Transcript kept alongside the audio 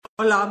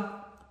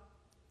Hola,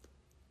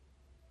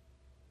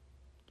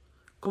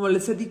 como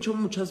les he dicho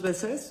muchas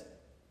veces,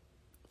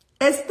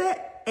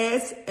 este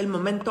es el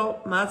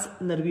momento más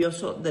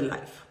nervioso del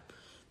live,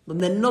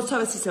 donde no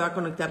sabes si se va a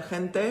conectar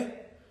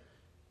gente,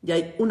 y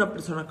hay una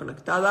persona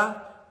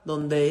conectada,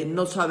 donde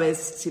no sabes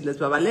si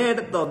les va a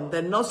valer,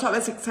 donde no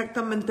sabes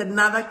exactamente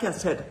nada que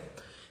hacer.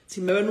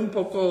 Si me ven un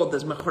poco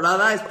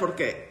desmejorada es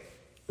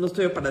porque, no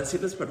estoy yo para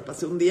decirles, pero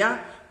pasé un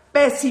día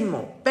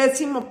pésimo,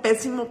 pésimo,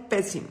 pésimo,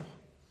 pésimo.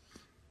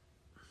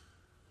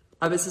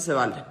 A veces se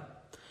vale.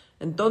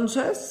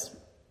 Entonces,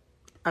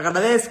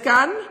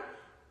 agradezcan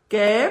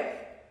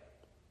que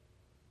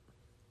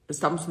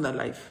estamos en el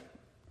live.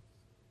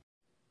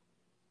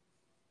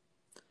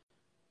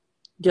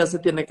 Ya se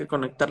tiene que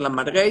conectar la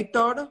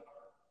Margator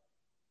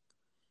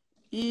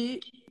y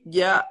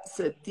ya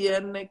se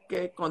tiene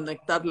que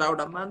conectar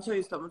Laura Manso y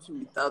estamos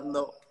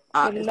invitando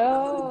a esta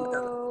invitada.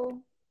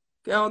 Hello.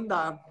 ¿Qué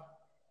onda?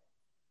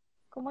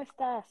 ¿Cómo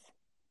estás?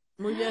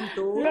 Muy bien,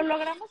 ¿tú? Lo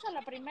logramos a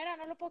la primera,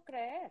 no lo puedo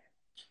creer.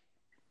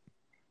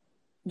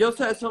 Yo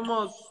sé,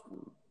 somos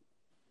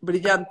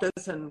brillantes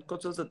en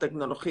cosas de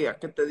tecnología,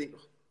 ¿qué te digo?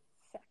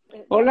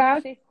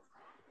 Hola. Sí.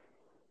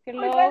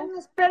 Hello. Oigan,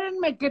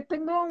 espérenme que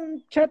tengo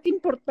un chat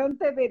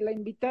importante de la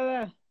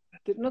invitada.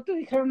 ¿No te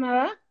dijeron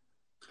nada?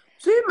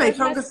 Sí, me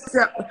dijeron que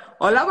sea.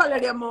 Hola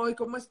Valeria Moy,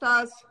 ¿cómo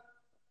estás?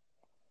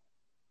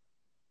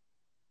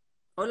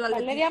 Hola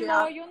Valeria Leticia.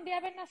 Moy, un día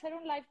ven a hacer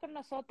un live con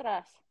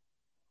nosotras.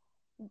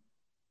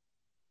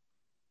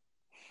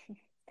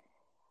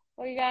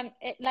 Oigan,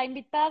 la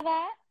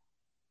invitada,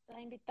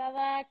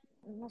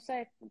 no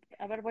sé,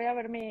 a ver, voy a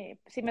ver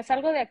si me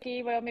salgo de aquí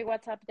y veo mi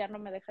WhatsApp, ¿ya no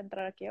me deja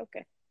entrar aquí o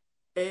qué?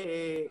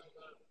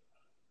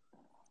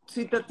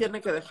 Sí te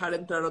tiene que dejar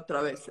entrar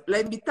otra vez.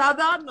 La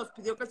invitada nos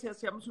pidió que si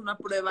hacíamos una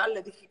prueba,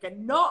 le dije que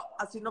no,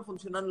 así no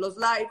funcionan los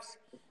lives.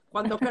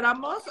 Cuando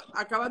queramos,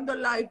 acabando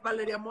el live,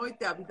 Valeria Moy,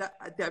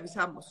 te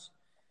avisamos.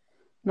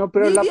 No,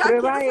 pero Lidia, la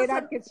prueba ¿quieres era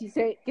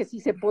hacer? que si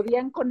se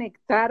podían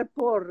conectar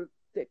por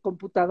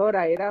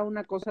computadora, era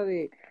una cosa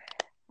de...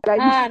 La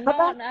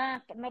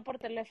invitada no por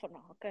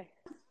teléfono, ok.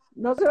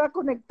 no se va a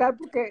conectar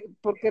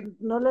porque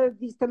no le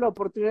diste la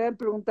oportunidad de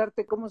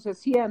preguntarte cómo se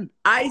hacían.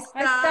 Ahí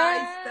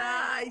está.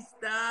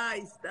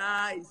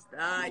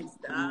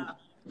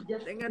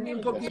 Tengan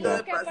un poquito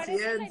de Que aparece la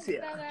paciencia.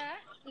 invitada,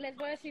 les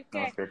voy a decir que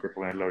hay que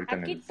ponerlo ahorita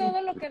aquí en el...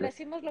 todo lo que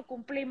decimos lo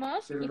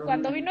cumplimos y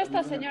cuando vino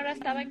esta señora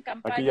estaba en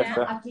campaña.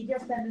 Aquí ya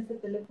está en este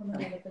teléfono.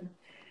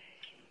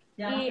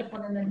 Ya y, se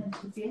ponen en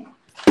el pie.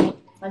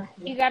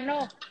 Y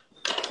ganó.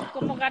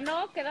 Como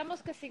ganó,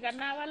 quedamos que si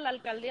ganaba la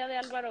alcaldía de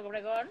Álvaro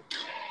Obregón,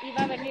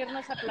 iba a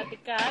venirnos a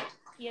platicar.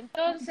 Y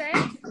entonces,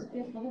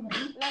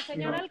 la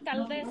señora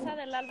alcaldesa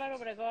del Álvaro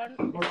Obregón,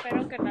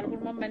 espero que en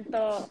algún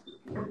momento...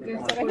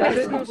 Tal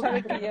vez no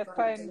sabe que ya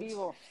está en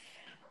vivo.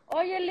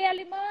 Oye, Lía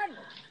Limón.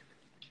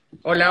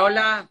 Hola,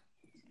 hola.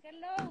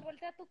 Hello,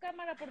 voltea tu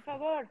cámara, por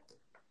favor.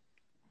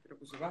 Pero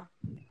pues se va.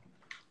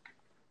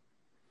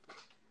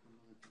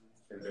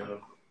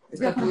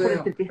 Está tu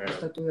dedo.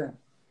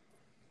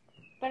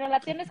 Pero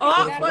la tienes que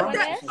girar,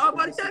 ¿puedes?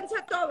 Voltéense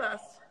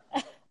todas.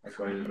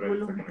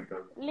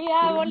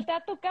 Lía,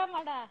 voltea tu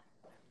cámara.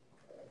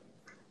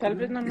 Tal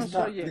vez no nos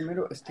oye.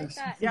 Primero Ahí estás.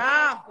 está.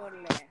 Ya.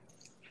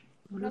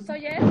 ¿Nos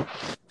oyes?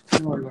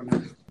 No vuelvo a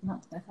nada.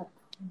 No, exacto.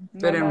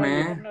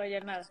 Espérenme. No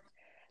oye nada.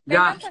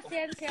 Ya. Tengan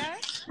paciencia.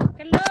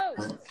 Hello.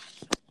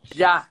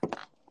 Ya.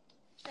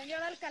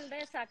 Señora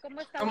alcaldesa,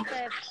 ¿cómo está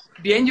usted?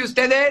 Bien, ¿y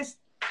ustedes?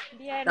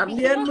 Bien.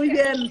 También muy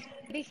bien.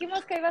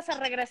 Dijimos que ibas a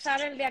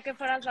regresar el día que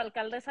fueras la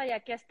alcaldesa y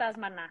aquí estás,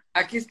 maná.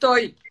 Aquí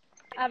estoy.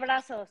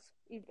 Abrazos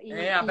y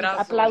Abrazos.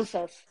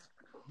 aplausos.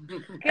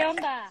 ¿Qué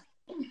onda?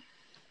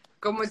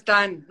 ¿Cómo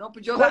están? No,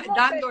 pues yo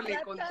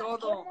dándole con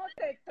todo. ¿Cómo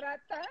te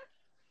trata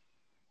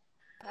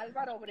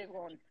Álvaro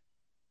Obregón?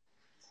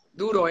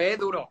 Duro,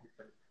 duro.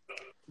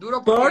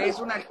 Duro porque ¿Por?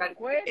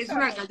 es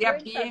una alcaldía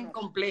bien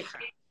compleja.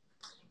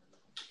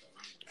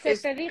 Se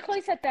te dijo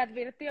y se te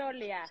advirtió,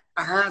 Lía.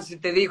 Ajá, se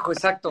te dijo,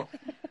 exacto.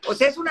 O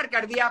sea, es una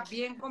alcaldía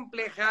bien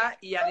compleja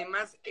y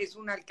además es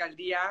una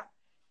alcaldía,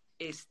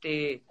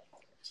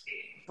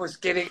 pues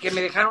que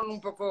me dejaron un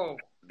poco,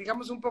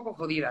 digamos, un poco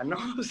jodida, ¿no?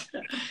 O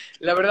sea,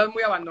 la verdad,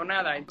 muy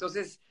abandonada.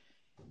 Entonces,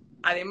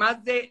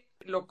 además de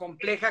lo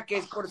compleja que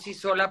es por sí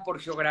sola, por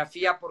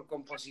geografía, por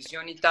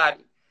composición y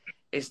tal,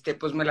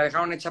 pues me la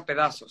dejaron hecha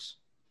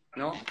pedazos,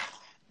 ¿no?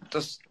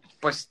 Entonces,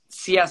 pues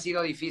sí ha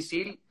sido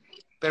difícil.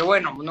 Pero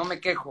bueno, no me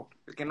quejo.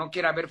 El que no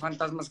quiera ver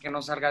fantasmas que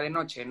no salga de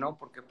noche, ¿no?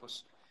 Porque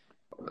pues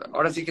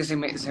ahora sí que se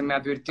me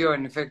advirtió,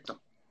 en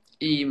efecto.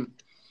 Y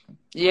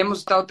hemos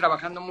estado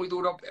trabajando muy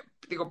duro.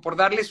 Digo, por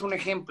darles un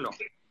ejemplo,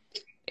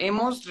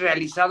 hemos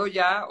realizado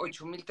ya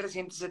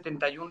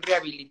 8,371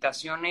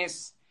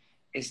 rehabilitaciones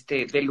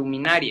de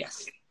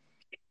luminarias.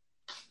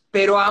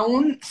 Pero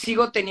aún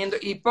sigo teniendo,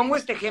 y pongo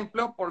este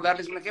ejemplo por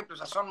darles un ejemplo, o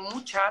sea, son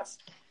muchas,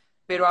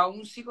 pero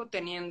aún sigo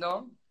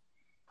teniendo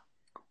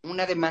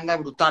una demanda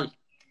brutal.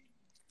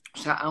 O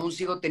sea, aún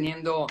sigo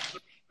teniendo,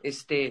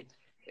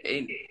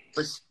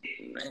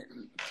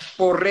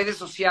 por redes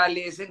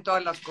sociales, en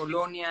todas las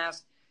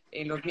colonias,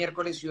 en los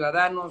miércoles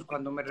ciudadanos,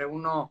 cuando me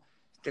reúno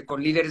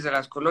con líderes de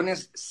las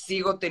colonias,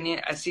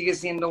 sigue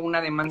siendo una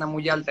demanda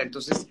muy alta.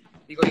 Entonces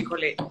digo,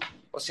 híjole,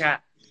 o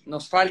sea,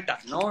 nos falta,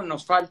 ¿no?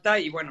 Nos falta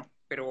y bueno,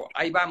 pero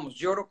ahí vamos.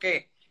 Yo creo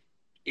que,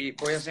 y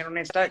voy a ser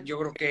honesta, yo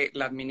creo que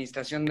la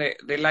administración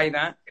de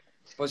Laida,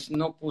 pues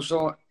no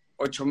puso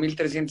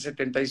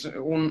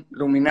 8,371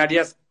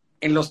 luminarias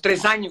en los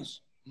 3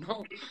 años,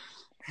 ¿no?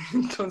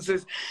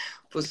 Entonces,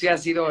 pues sí ha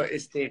sido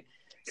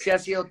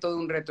todo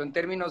un reto. En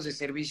términos de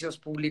servicios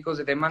públicos,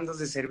 de demandas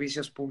de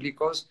servicios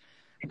públicos,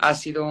 ha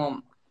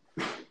sido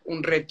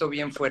un reto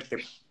bien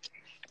fuerte.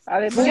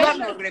 Además de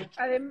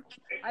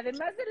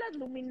las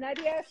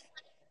luminarias,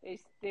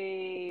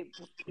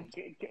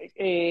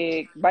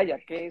 vaya,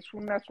 que es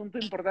un asunto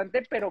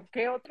importante, pero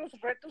 ¿qué otros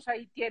retos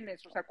ahí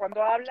tienes? O sea,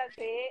 cuando hablas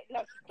de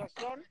la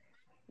situación,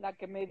 la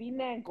que me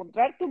vine a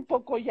encontrarte un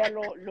poco, ya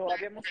lo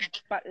habíamos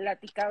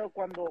platicado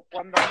cuando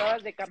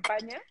andabas de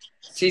campaña.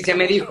 Sí, se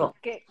me dijo.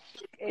 ¿Qué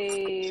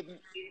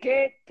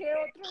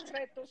otros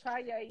retos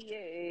hay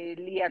ahí,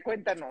 Lía?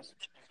 Cuéntanos.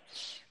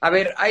 A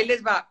ver, ahí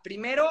les va.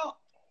 Primero,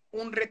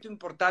 un reto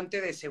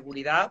importante de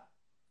seguridad,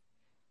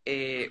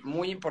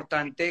 muy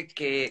importante,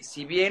 que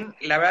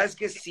la verdad es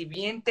que si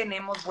bien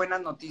tenemos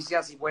buenas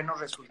noticias y buenos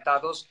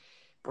resultados,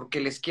 porque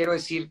les quiero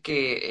decir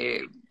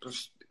que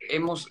pues,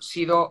 hemos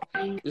sido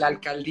la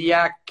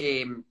alcaldía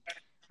que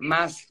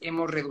más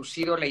hemos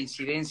reducido la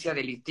incidencia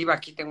delictiva.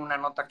 Aquí tengo una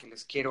nota que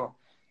les quiero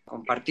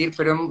compartir,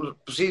 pero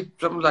pues sí,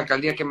 somos la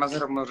alcaldía que más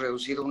hemos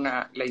reducido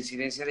la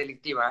incidencia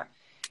delictiva.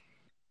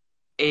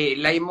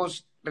 La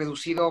hemos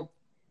reducido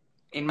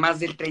en más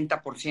del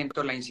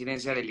 30% la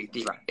incidencia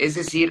delictiva. Es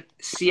decir,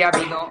 sí ha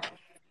habido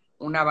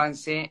un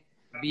avance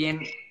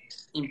bien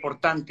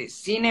importante.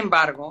 Sin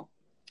embargo,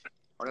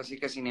 ahora sí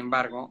que sin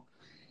embargo,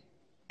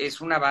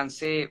 es un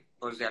avance,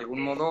 pues de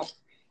algún modo,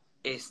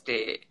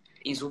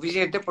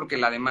 insuficiente porque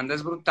la demanda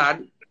es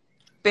brutal,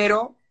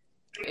 pero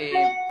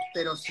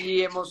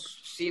sí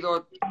hemos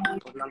sido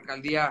pues, la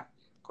alcaldía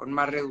con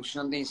más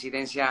reducción de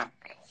incidencia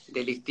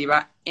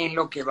delictiva en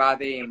lo que va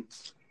de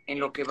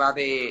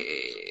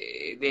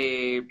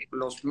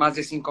los más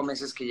de 5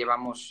 meses que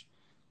llevamos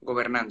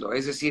gobernando.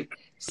 Es decir,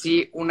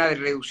 sí, una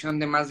reducción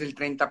de más del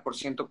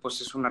 30%,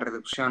 pues es una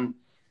reducción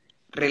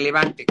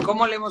relevante.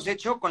 ¿Cómo lo hemos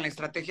hecho? Con la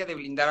estrategia de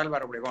blindar a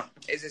Álvaro Obregón.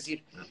 Es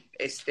decir,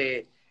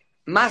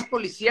 más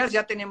policías,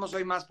 ya tenemos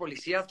hoy más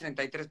policías,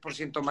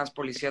 33% más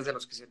policías de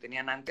los que se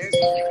tenían antes,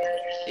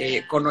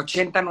 con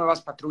 80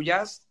 nuevas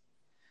patrullas.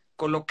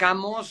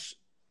 Colocamos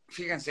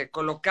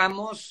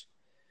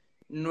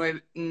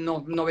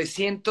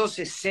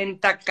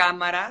 960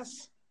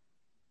 cámaras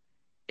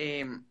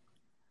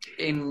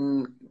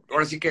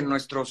ahora sí que en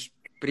nuestros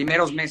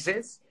primeros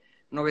meses,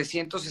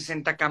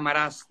 960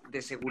 cámaras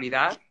de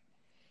seguridad,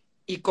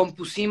 y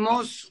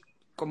compusimos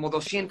como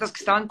 200 que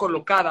estaban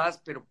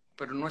colocadas, pero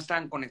no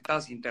estaban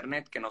conectadas a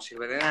internet, que no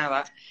sirve de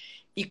nada,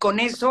 y con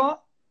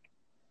eso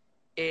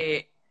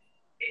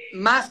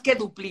más que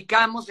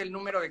duplicamos el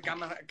número de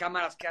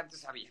cámaras que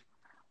antes había,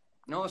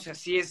 ¿no? O sea,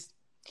 sí es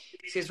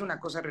una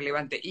cosa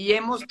relevante. Y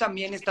hemos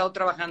también estado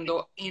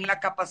trabajando en la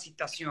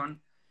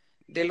capacitación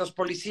de los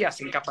policías,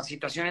 en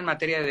capacitación en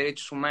materia de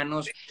derechos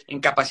humanos, en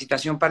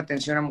capacitación para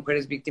atención a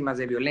mujeres víctimas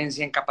de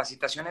violencia, en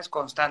capacitaciones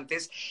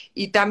constantes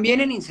y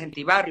también en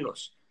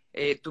incentivarlos.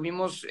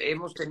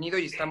 Hemos tenido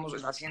y estamos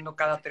haciendo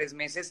cada 3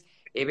 meses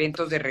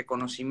eventos de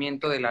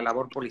reconocimiento de la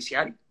labor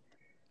policial,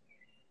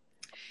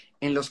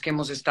 en los que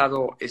hemos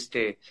estado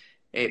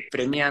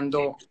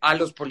premiando a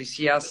los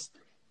policías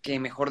que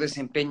mejor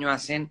desempeño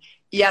hacen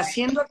y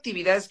haciendo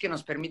actividades que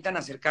nos permitan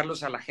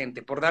acercarlos a la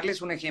gente. Por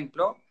darles un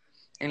ejemplo,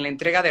 en la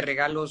entrega de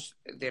regalos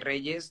de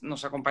Reyes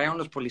nos acompañaron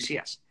los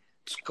policías.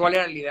 Entonces, ¿cuál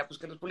era la idea? Pues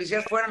que los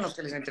policías fueran los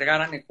que les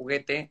entregaran el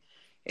juguete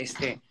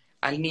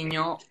al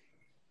niño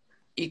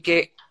y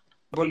que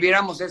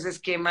volviéramos a ese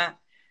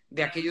esquema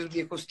de aquellos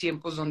viejos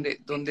tiempos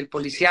donde el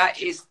policía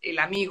es el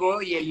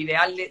amigo y el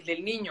ideal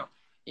del niño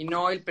y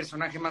no el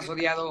personaje más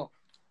odiado,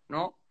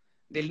 ¿no?,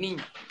 del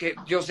niño. Que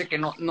yo sé que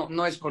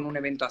no es con un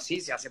evento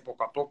así, se hace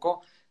poco a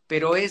poco,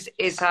 pero es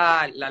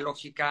esa la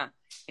lógica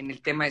en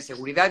el tema de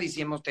seguridad y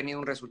sí hemos tenido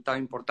un resultado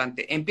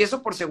importante.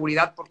 Empiezo por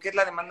seguridad porque es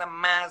la demanda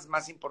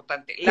más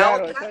importante. La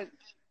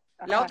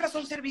otra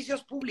son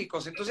servicios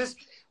públicos. Entonces,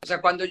 o sea,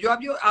 cuando yo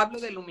hablo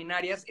de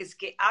luminarias es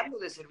que hablo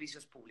de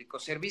servicios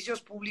públicos.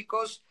 Servicios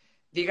públicos,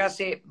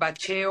 dígase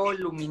bacheo,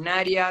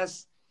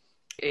 luminarias,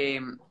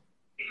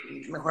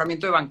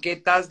 mejoramiento de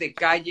banquetas, de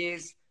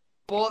calles,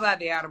 poda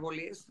de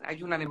árboles.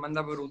 Hay una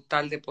demanda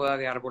brutal de poda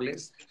de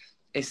árboles.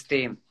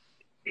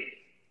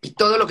 Y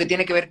todo lo que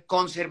tiene que ver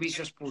con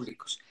servicios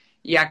públicos.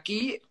 Y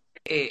aquí,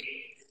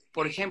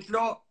 por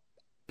ejemplo,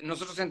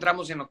 nosotros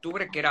entramos en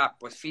octubre, que era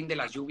pues fin de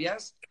las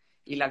lluvias,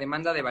 y la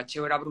demanda de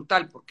bacheo era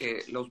brutal,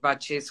 porque los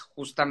baches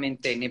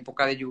justamente en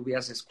época de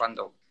lluvias es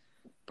cuando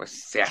pues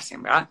se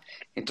hacen, ¿verdad?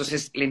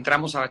 Entonces le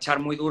entramos a bachar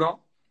muy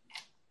duro,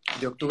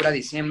 de octubre a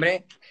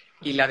diciembre,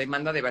 y la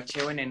demanda de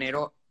bacheo en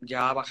enero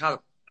ya ha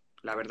bajado.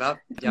 La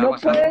verdad, ya ¿No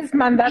bajaron. puedes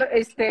mandar,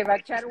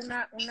 bachar un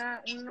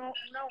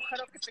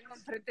agujero que tengo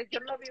enfrente?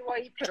 Yo no vivo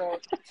ahí, pero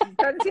si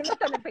están siendo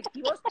tan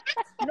efectivos.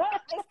 No,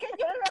 es que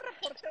yo lo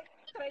reporté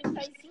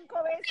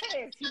 35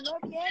 veces y no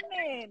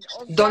vienen.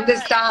 O sea, ¿Dónde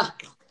está?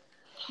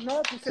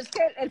 no, pues es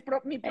que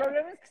mi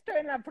problema es que estoy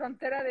en la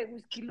frontera de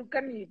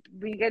Huixquilucan y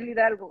Miguel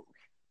Hidalgo.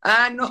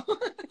 Ah, no.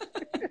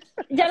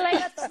 Ya la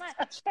iba a tomar.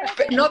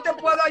 Pero No te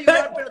puedo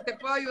ayudar, pero te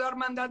puedo ayudar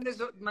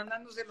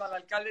mandándoselo al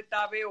alcalde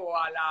Tabe o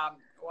a la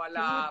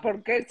Sí,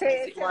 porque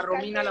ese o a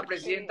Romina, alcalde, la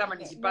presidenta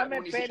municipal, no me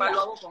municipal, pela.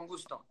 lo hago con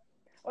gusto.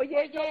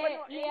 Oye, no,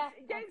 bueno, Lía.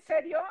 ya en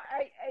serio,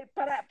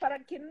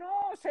 para quien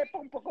no sepa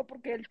un poco,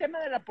 porque el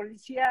tema de la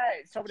policía,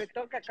 sobre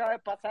todo que acaba de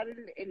pasar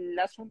el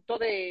asunto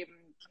de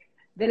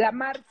la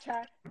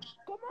marcha,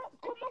 ¿cómo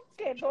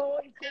quedó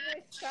y cómo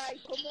está y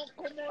cómo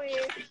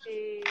es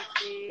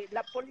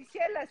la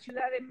policía de la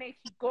Ciudad de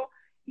México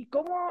y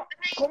cómo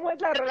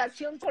es la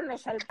relación con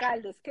los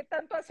alcaldes? ¿Qué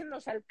tanto hacen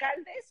los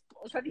alcaldes?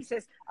 O sea,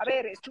 dices, a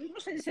ver,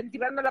 estuvimos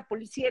incentivando a la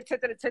policía,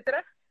 etcétera,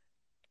 etcétera.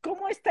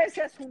 ¿Cómo está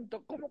ese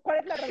asunto? ¿Cuál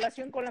es la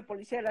relación con la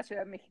policía de la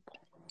Ciudad de México?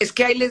 Es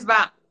que ahí les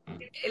va.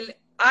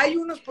 Hay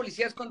unos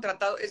policías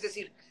contratados, es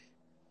decir,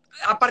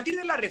 a partir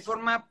de la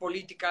reforma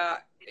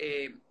política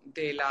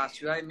de la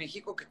Ciudad de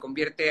México, que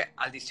convierte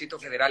al Distrito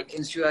Federal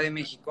en Ciudad de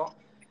México,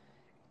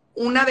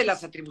 una de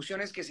las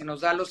atribuciones que se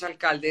nos da a los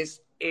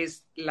alcaldes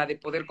es la de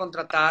poder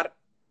contratar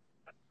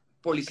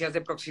policías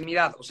de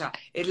proximidad. O sea,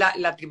 es la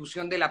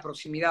atribución de la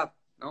proximidad,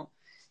 ¿no?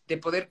 De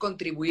poder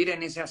contribuir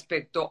en ese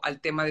aspecto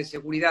al tema de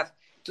seguridad.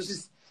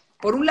 Entonces,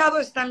 por un lado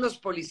están los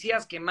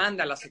policías que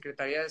manda la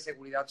Secretaría de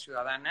Seguridad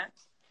Ciudadana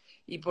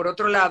y por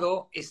otro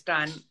lado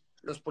están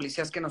los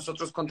policías que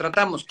nosotros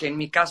contratamos, que en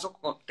mi caso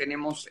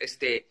tenemos,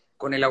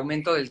 con el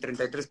aumento del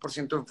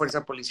 33% en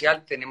fuerza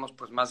policial, tenemos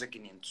pues más de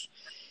 500.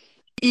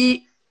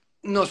 Y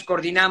nos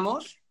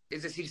coordinamos,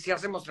 es decir, si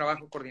hacemos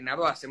trabajo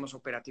coordinado, hacemos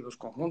operativos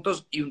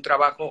conjuntos y un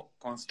trabajo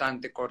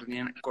constante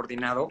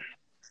coordinado.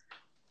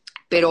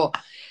 Pero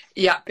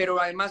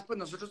además, pues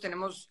nosotros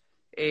tenemos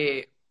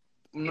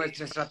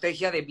nuestra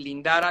estrategia de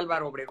blindar a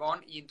Álvaro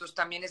Obregón y entonces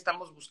también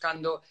estamos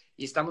buscando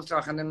y estamos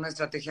trabajando en una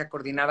estrategia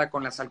coordinada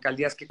con las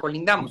alcaldías que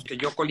colindamos, que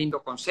yo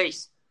colindo con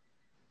 6.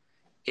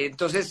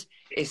 Entonces,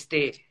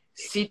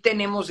 sí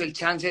tenemos el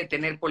chance de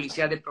tener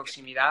policía de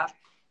proximidad.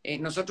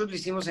 Nosotros lo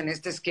hicimos en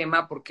este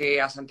esquema porque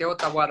a Santiago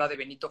Taboada de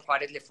Benito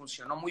Juárez le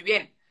funcionó muy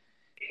bien.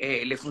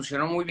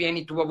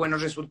 Y tuvo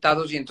buenos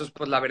resultados y entonces,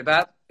 pues la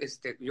verdad,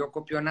 yo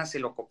Copiona se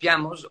lo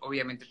copiamos,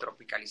 obviamente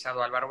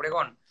tropicalizado a Álvaro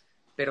Obregón,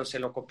 pero se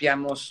lo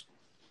copiamos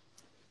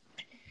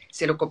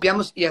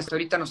y hasta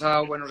ahorita nos ha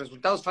dado buenos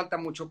resultados. Falta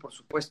mucho, por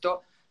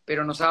supuesto,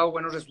 pero nos ha dado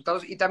buenos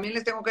resultados. Y también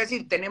les tengo que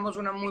decir, tenemos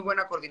una muy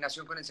buena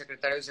coordinación con el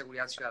secretario de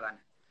Seguridad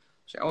Ciudadana.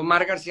 O sea,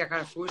 Omar García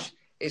Harfuch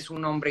es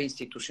un hombre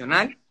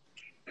institucional,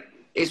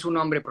 es un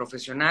hombre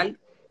profesional,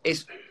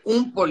 es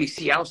un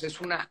policía, o sea,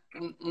 es una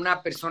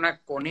persona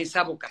con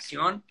esa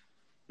vocación,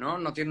 ¿no?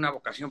 No tiene una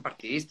vocación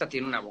partidista,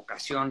 tiene una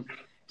vocación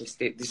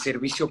de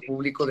servicio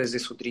público desde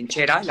su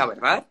trinchera, la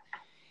verdad.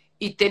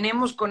 Y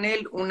tenemos con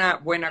él una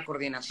buena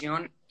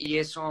coordinación y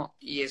eso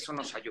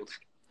nos ayuda.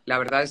 La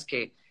verdad es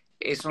que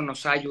eso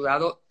nos ha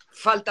ayudado.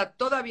 Falta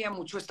todavía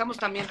mucho. Estamos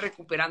también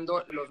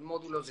recuperando los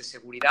módulos de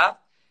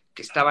seguridad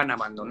que estaban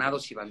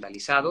abandonados y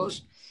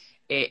vandalizados.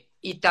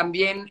 Y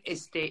también,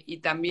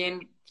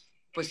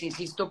 pues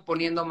insisto,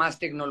 poniendo más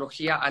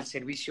tecnología al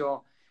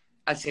servicio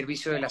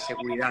de la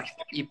seguridad.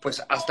 Y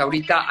pues hasta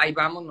ahorita ahí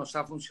vamos, nos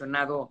ha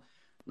funcionado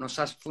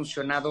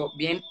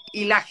bien.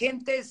 Y la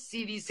gente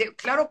sí dice,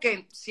 claro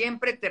que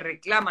siempre te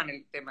reclaman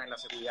el tema de la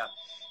seguridad,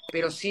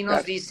 pero sí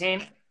nos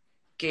dicen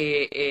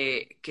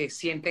que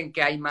sienten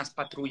que hay más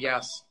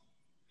patrullas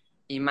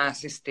y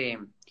más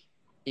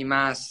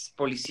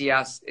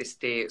policías,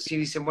 sí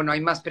dicen, bueno,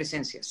 hay más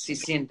presencia, sí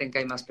sienten que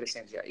hay más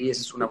presencia y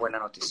esa es una buena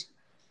noticia.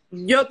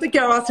 Yo te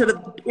quiero hacer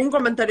un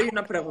comentario y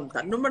una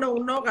pregunta. Número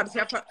 1,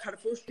 García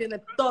Harfuch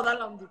tiene toda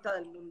la ondita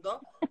del mundo,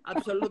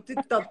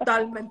 absolutamente,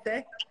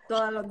 totalmente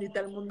toda la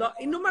ondita del mundo.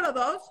 Y número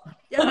 2,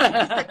 ya me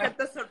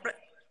dijiste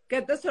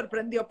que te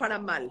sorprendió para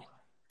mal.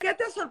 ¿Qué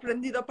te ha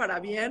sorprendido para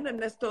bien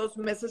en estos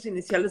meses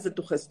iniciales de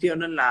tu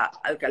gestión en la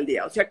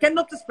alcaldía? O sea, ¿qué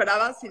no te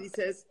esperabas y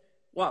dices,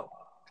 wow?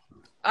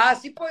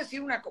 Sí puedo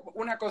decir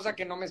una cosa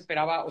que no me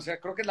esperaba. O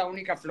sea, creo que es la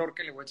única flor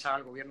que le voy a echar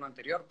al gobierno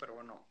anterior, pero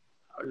bueno,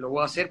 lo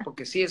voy a hacer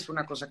porque sí es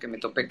una cosa que me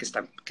topé que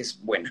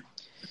es buena.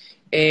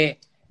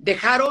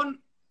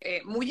 Dejaron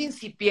muy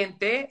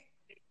incipiente,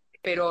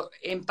 pero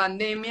en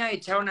pandemia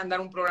echaron a andar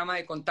un programa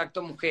de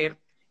contacto mujer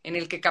en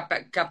el que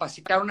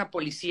capacitaron a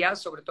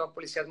policías, sobre todo a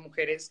policías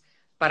mujeres,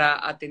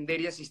 para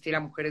atender y asistir a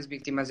mujeres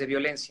víctimas de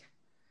violencia.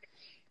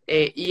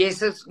 Y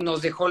eso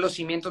nos dejó los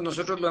cimientos.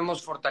 Nosotros lo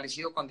hemos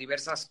fortalecido con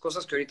diversas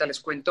cosas que ahorita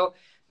les cuento,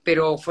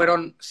 pero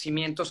fueron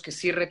cimientos que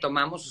sí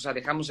retomamos, o sea,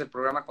 dejamos el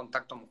programa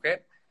Contacto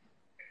Mujer,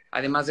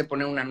 además de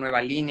poner una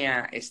nueva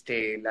línea,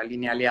 la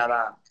línea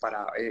aliada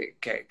para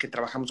que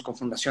trabajamos con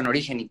Fundación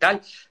Origen y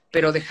tal,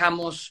 pero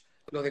dejamos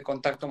lo de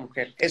Contacto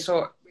Mujer.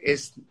 Eso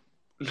es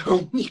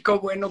lo único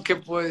bueno que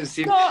puedo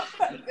decir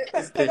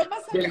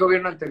del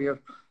gobierno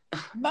anterior.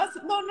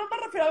 No me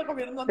refiero al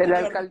gobierno De la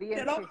anterior, alcaldía,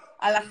 pero sí.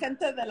 a la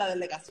gente de la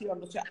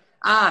delegación, o sea,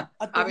 a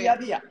tu a día a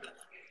ver, día.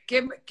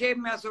 ¿qué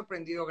me ha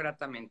sorprendido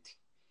gratamente?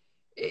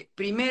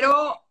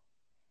 Primero,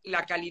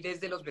 la calidez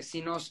de los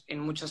vecinos en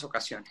muchas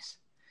ocasiones.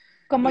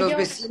 Como Los yo.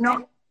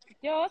 vecinos...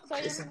 Yo soy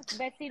Exacto. un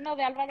vecino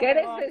de Álvaro Que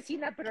eres Obregón.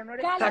 vecina, pero no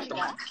eres Exacto,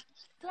 cálida. Mana.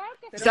 Claro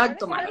que sí.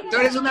 Exacto, no eres Mana. Tú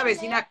eres una ¿Verdad?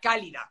 vecina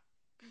cálida.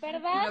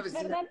 ¿Verdad?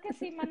 vecina- ¿Verdad que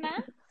sí,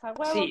 maná? A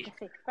huevo Sí, que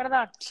sí.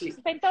 Perdón. sí.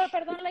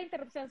 Perdón la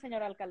interrupción,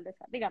 señora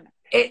alcaldesa. Dígame.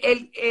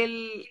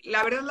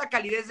 La verdad, la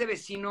calidez de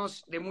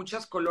vecinos de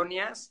muchas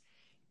colonias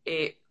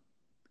que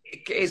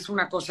es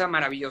una cosa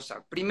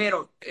maravillosa.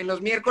 Primero, en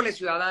los miércoles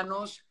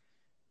ciudadanos,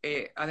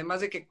 además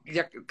de que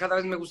ya cada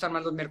vez me gustan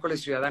más los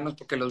miércoles ciudadanos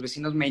porque los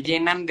vecinos me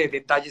llenan de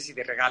detalles y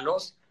de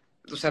regalos.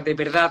 O sea, de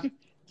verdad,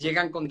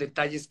 llegan con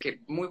detalles que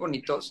muy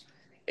bonitos.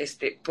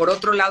 Por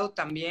otro lado,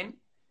 también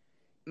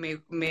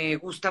me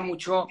gusta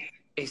mucho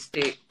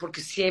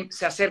porque siempre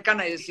se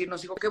acercan a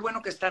decirnos, digo, qué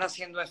bueno que están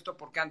haciendo esto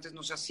porque antes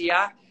no se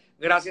hacía,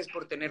 gracias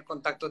por tener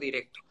contacto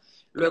directo.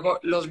 Luego,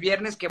 los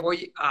viernes que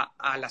voy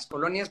a las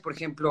colonias, por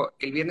ejemplo,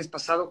 el viernes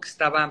pasado que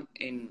estaba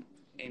en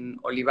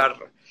Olivar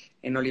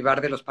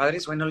de los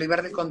Padres, o en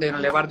Olivar del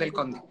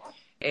Conde,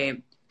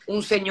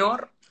 un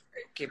señor,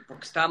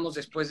 porque estábamos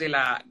después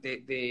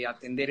de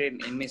atender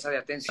en mesa de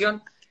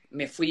atención,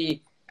 me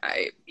fui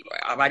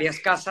a varias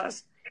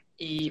casas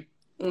y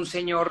un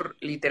señor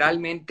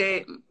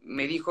literalmente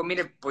me dijo,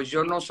 mire, pues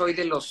yo no soy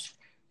de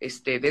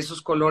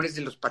esos colores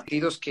de los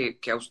partidos que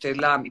a usted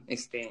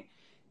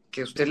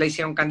que usted la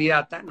hicieron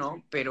candidata,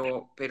 ¿no?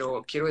 Pero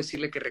quiero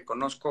decirle que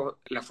reconozco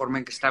la forma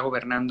en que está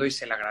gobernando y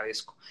se la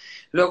agradezco.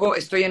 Luego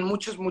estoy en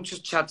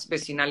muchos chats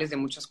vecinales de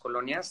muchas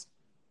colonias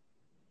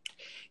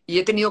y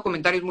he tenido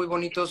comentarios muy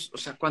bonitos, o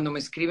sea, cuando me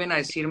escriben a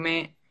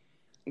decirme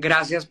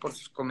gracias por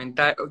sus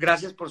comentarios,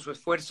 gracias por su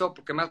esfuerzo,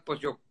 porque más, pues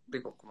yo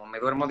digo, como me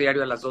duermo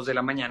diario a las 2 de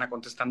la mañana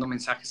contestando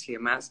mensajes y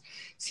demás,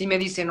 sí me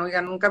dicen,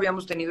 oiga, nunca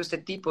habíamos tenido este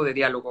tipo de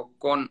diálogo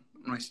con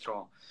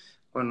nuestro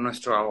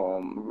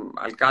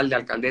alcalde,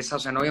 alcaldesa, o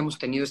sea, no habíamos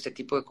tenido este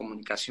tipo de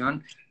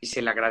comunicación y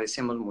se le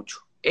agradecemos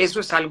mucho. Eso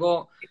es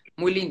algo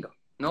muy lindo,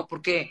 ¿no?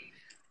 Porque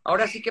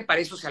ahora sí que para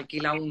eso se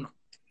alquila uno,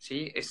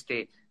 ¿sí?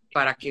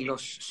 Para que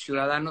los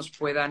ciudadanos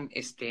puedan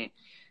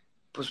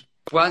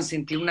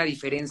sentir una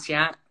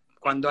diferencia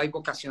cuando hay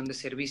vocación de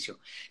servicio.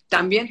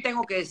 También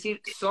tengo que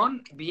decir,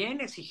 son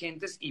bien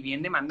exigentes y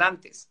bien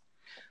demandantes.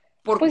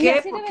 ¿Por Pues qué?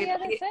 así debería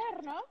de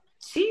ser, ¿no?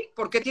 Sí,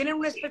 porque tienen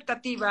una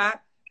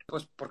expectativa,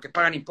 pues porque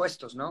pagan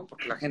impuestos, ¿no?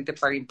 Porque la gente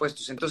paga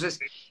impuestos. Entonces,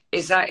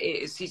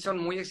 sí son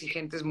muy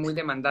exigentes, muy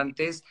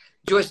demandantes.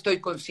 Yo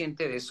estoy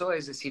consciente de eso,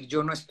 es decir,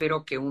 yo no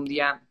espero que un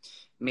día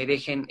me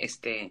dejen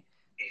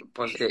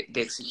pues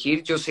de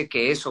exigir. Yo sé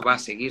que eso va a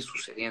seguir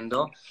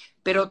sucediendo,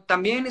 pero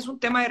también es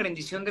un tema de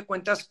rendición de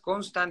cuentas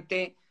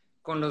constante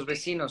con los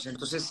vecinos.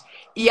 Entonces,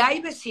 y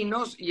hay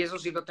vecinos, y eso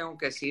sí lo tengo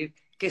que decir,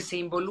 que se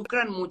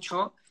involucran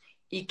mucho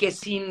y que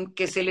sin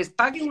que se les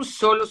pague un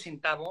solo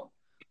centavo,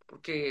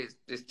 porque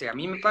a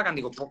mí me pagan,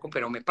 digo poco,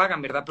 pero me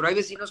pagan, ¿verdad? Pero hay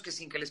vecinos que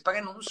sin que les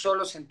paguen un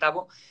solo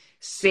centavo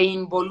se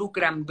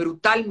involucran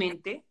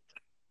brutalmente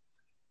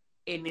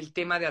en el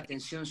tema de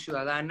atención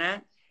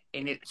ciudadana,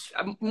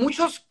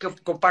 muchos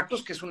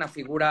copacos, que es una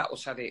figura, o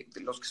sea, de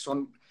los que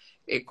son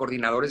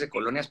coordinadores de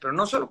colonias, pero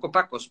no solo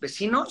copacos,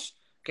 vecinos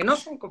que no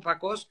son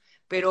copacos,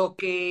 pero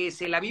que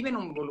se la viven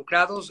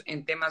involucrados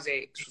en temas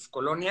de sus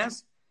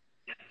colonias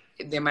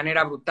de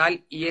manera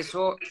brutal, y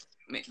eso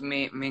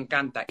me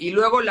encanta. Y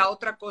luego la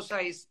otra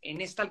cosa es, en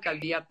esta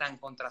alcaldía tan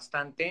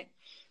contrastante,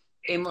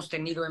 hemos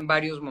tenido en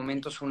varios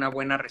momentos una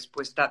buena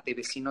respuesta de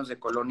vecinos de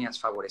colonias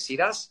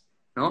favorecidas,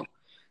 ¿no?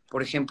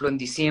 Por ejemplo, en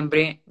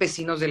diciembre,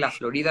 vecinos de la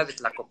Florida, de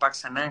Tlacopac,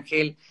 San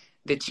Ángel,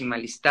 de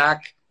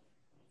Chimalistac,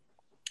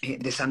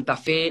 de Santa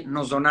Fe,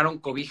 nos donaron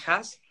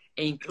cobijas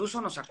e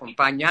incluso nos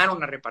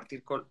acompañaron a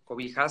repartir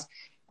cobijas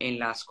en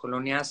las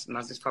colonias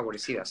más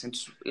desfavorecidas.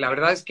 Entonces, la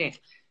verdad es que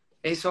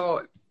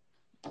eso,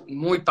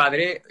 muy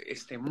padre,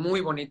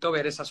 muy bonito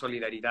ver esa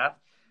solidaridad.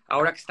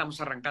 Ahora que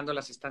estamos arrancando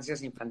las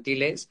estancias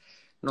infantiles,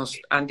 nos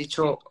han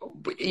dicho,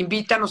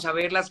 invítanos a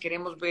verlas,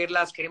 queremos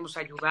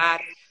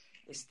ayudar.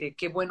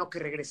 Qué bueno que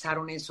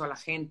regresaron eso a la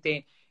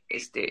gente.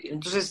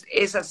 Entonces,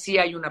 esa sí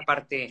hay una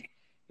parte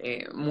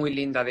muy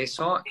linda de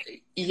eso.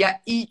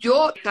 Y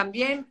yo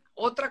también,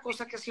 otra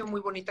cosa que ha sido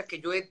muy bonita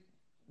que yo he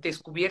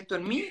descubierto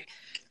en mí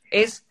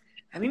es,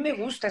 a mí me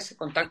gusta ese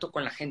contacto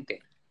con la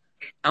gente,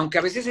 aunque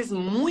a veces es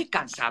muy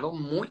cansado,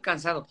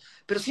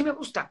 pero sí me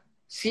gusta,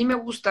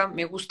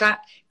 me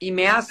gusta y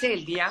me hace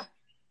el día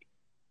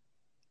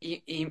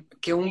y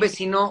que un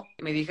vecino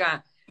me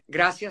diga,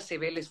 gracias, se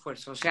ve el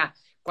esfuerzo. O sea,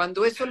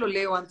 cuando eso lo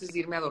leo antes de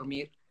irme a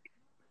dormir,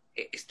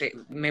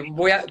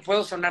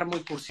 puedo sonar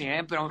muy cursi,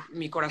 pero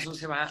mi corazón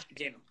se va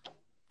lleno.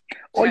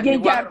 O sea, Oye,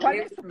 ya, ¿cuál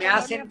es tu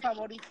colonia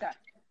favorita?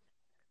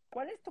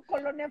 ¿Cuál es tu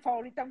colonia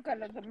favorita, aunque a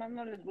los demás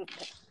no les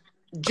guste?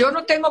 Yo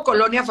no tengo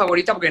colonia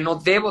favorita porque no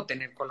debo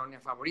tener colonia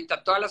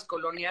favorita. Todas las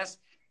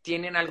colonias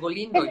tienen algo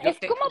lindo. Es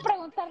como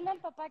preguntarle al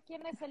papá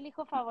quién es el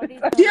hijo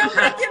favorito.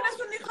 Siempre tienes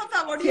un hijo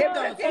favorito.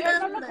 Pero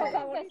no lo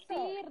Siempre. puedes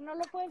decir, no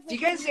lo puedes decir.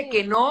 Fíjense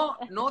que no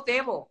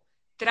debo.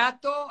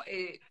 Trato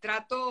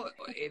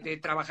de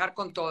trabajar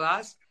con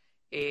todas.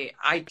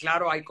 Hay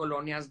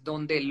colonias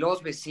donde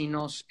los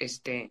vecinos,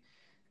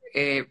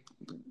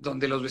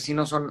 donde los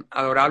vecinos son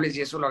adorables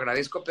y eso lo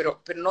agradezco,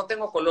 pero no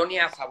tengo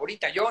colonia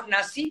favorita. Yo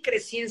nací,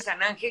 crecí en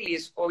San Ángel y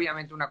es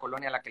obviamente una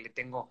colonia a la que le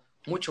tengo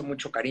mucho,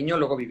 mucho cariño.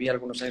 Luego viví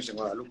algunos años en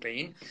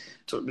Guadalupe.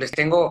 Les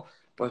tengo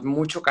pues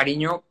mucho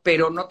cariño,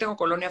 pero no tengo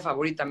colonia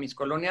favorita. Mis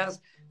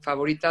colonias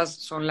favoritas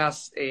son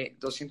las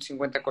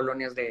 250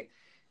 colonias de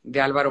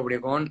Álvaro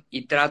Obregón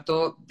y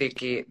trato de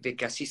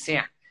que así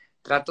sea.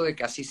 Trato de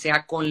que así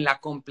sea con la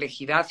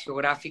complejidad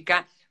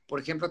geográfica. Por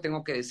ejemplo,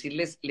 tengo que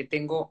decirles, le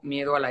tengo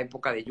miedo a la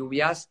época de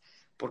lluvias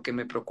porque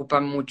me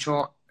preocupan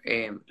mucho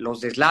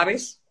los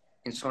deslaves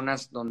en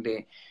zonas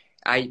donde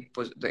hay,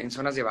 pues, en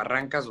zonas de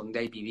barrancas donde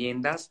hay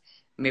viviendas.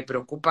 Me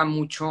preocupan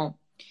mucho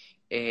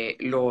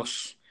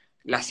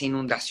las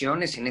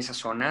inundaciones en esas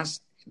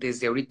zonas.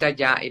 Desde ahorita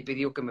ya he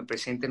pedido que me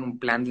presenten un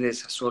plan de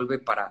desasolve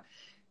para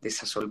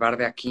desasolvar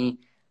de aquí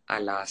a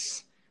la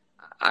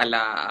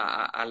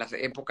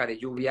época de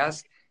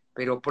lluvias.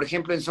 Pero, por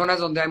ejemplo, en zonas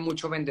donde hay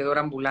mucho vendedor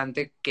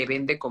ambulante que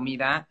vende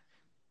comida,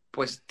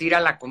 pues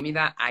tira la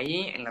comida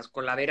ahí en las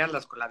coladeras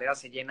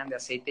se llenan de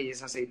aceite y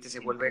ese aceite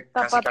se vuelve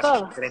casi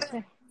concreto.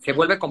 Sí. Se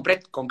vuelve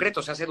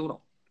concreto, se hace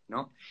duro,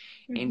 ¿no?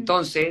 Uh-huh.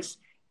 Entonces,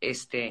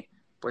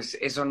 pues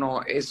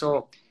eso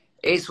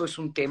es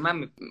un tema.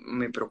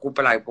 Me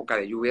preocupa la época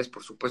de lluvias,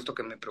 por supuesto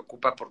que me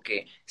preocupa,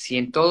 porque si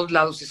en todos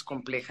lados es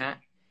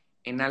compleja,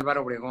 en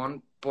Álvaro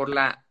Obregón, por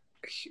la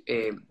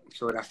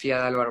geografía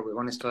de Álvaro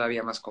Obregón es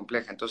todavía más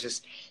compleja.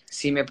 Entonces,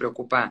 sí me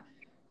preocupa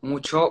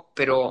mucho,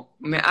 pero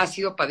me ha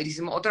sido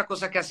padrísimo. Otra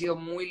cosa que ha sido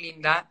muy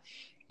linda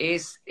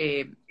es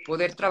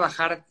poder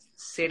trabajar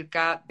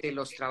cerca de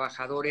los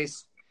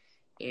trabajadores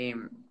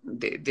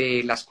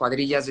de las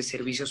cuadrillas de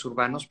servicios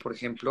urbanos, por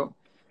ejemplo,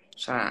 o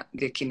sea,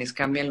 de quienes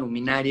cambian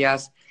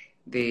luminarias,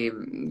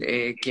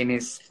 de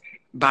quienes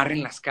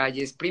barren las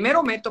calles.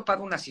 Primero me he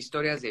topado unas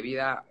historias de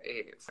vida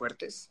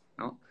fuertes,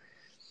 ¿no?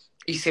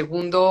 Y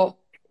segundo,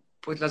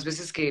 pues las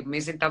veces que me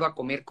he sentado a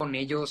comer con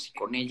ellos y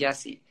con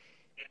ellas, y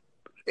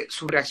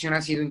su reacción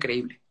ha sido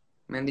increíble.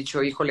 Me han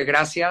dicho, híjole,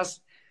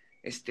 gracias.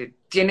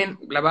 Tienen,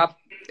 la verdad,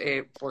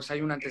 pues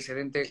hay un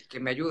antecedente que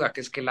me ayuda,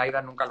 que es que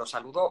Laida nunca los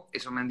saludó.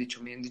 Eso me han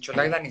dicho,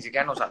 Laida ni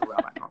siquiera nos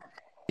saludaba, ¿no?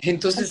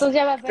 Entonces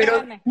ya vas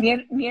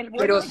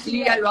pero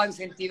sí ya lo han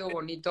sentido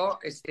bonito,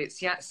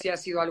 sí ha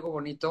sido algo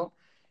bonito.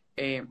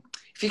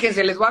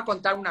 Fíjense, les voy a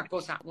contar una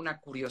cosa, una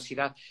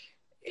curiosidad.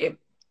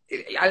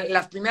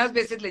 Las primeras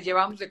veces les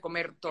llevamos de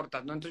comer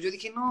tortas, ¿no? Entonces yo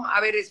dije, no,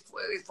 a ver,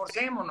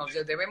 esforcémonos,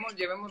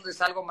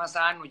 llevémosles algo más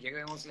sano,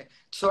 entonces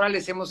ahora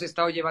les hemos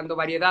estado llevando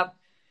variedad,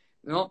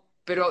 ¿no?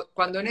 Pero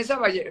cuando en esa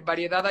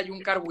variedad hay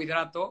un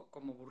carbohidrato,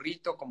 como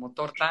burrito, como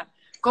torta,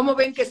 ¿cómo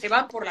ven que se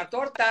van por la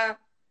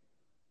torta?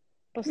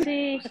 Pues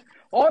sí.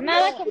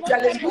 Nada como ya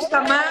les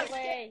gusta más.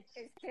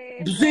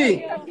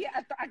 Sí.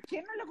 ¿A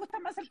quién no le gusta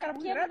más el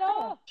carbohidrato?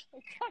 No?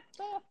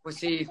 Exacto. Pues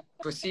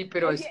sí,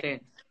 pero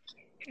Oye,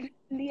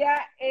 Lía,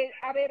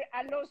 a ver,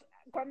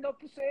 cuando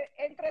pues,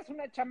 entras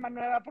una chamba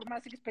nueva, por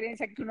más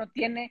experiencia que uno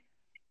tiene,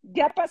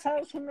 ya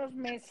pasados unos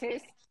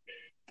meses,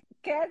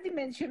 ¿qué has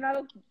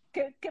dimensionado?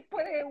 ¿Qué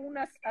puede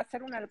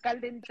hacer un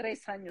alcalde en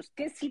 3 años?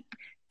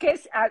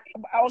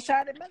 O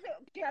sea, además de,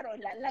 claro,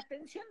 la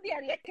atención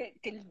diaria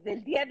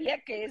del día a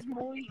día, que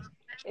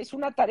es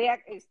una tarea,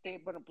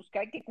 bueno, pues que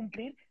hay que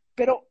cumplir,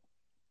 pero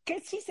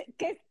 ¿qué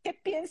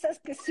piensas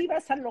que sí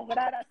vas a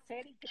lograr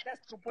hacer y que te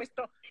has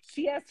propuesto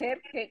sí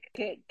hacer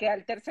que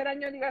al tercer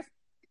año digas,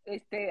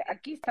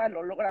 aquí está,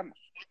 lo logramos?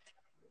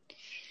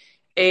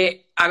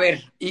 A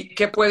ver, ¿y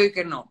qué puedo y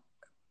qué no?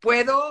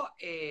 Puedo,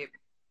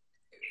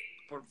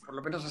 por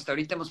lo menos hasta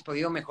ahorita hemos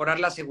podido mejorar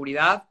la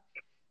seguridad,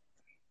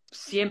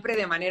 siempre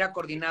de manera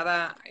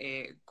coordinada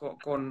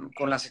con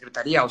la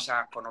Secretaría, o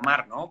sea, con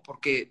Omar, ¿no?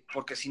 Porque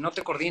si no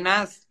te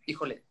coordinas,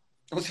 híjole,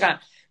 o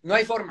sea, no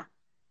hay forma,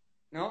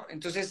 ¿no?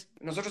 Entonces,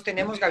 nosotros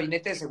tenemos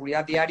gabinete de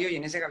seguridad diario y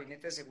en ese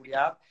gabinete de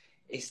seguridad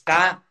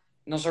está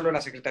no solo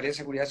la Secretaría de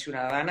Seguridad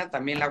Ciudadana,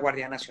 también la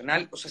Guardia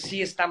Nacional, o sea,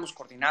 sí estamos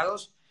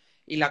coordinados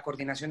y la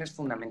coordinación es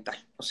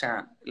fundamental, o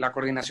sea, la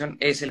coordinación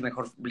es el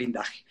mejor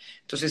blindaje.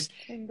 Entonces,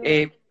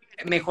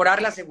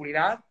 mejorar la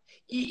seguridad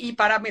y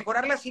para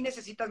mejorarla sí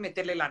necesitas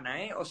meterle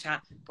lana, ¿eh? O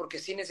sea, porque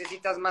sí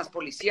necesitas más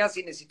policías,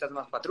 sí necesitas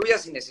más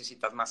patrullas, sí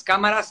necesitas más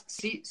cámaras,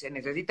 sí se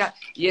necesita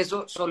y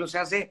eso solo se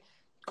hace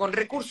con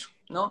recursos,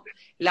 ¿no?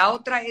 La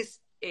otra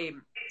es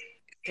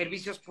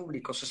servicios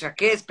públicos. O sea,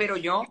 ¿qué espero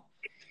yo?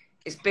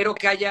 Espero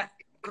que haya,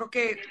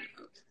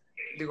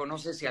 no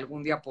sé si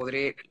algún día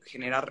podré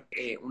generar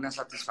una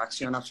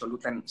satisfacción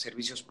absoluta en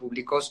servicios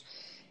públicos,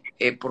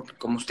 porque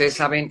como ustedes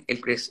saben,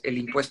 el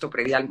impuesto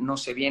predial no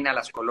se viene a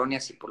las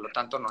colonias y por lo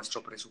tanto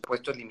nuestro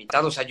presupuesto es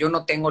limitado. O sea, yo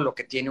no tengo lo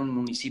que tiene un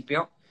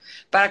municipio.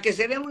 Para que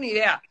se den una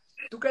idea,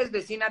 tú que eres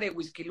vecina de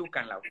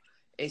Huixquilucan, Lau,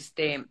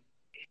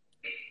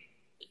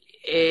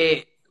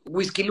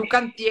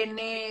 Huixquilucan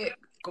tiene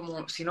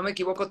como, si no me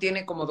equivoco,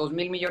 tiene como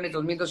 2,000 millones,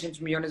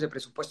 2,200 millones de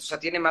presupuesto. O sea,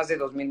 tiene más de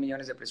 2,000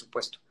 millones de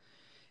presupuesto.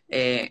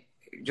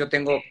 Yo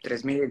tengo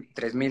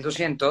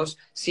 3,200.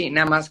 Sí,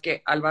 nada más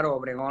que Álvaro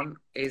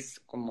Obregón es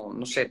como,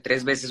 no sé,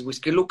 3 veces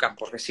Whisky Lucan,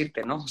 por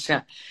decirte, ¿no? O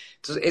sea,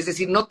 entonces, es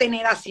decir, no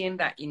tener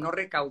hacienda y no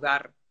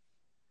recaudar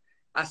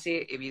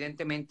hace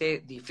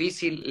evidentemente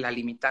difícil la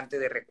limitante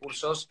de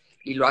recursos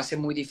y lo hace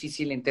muy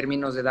difícil en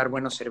términos de dar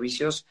buenos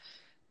servicios,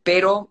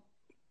 pero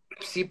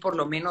sí por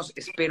lo menos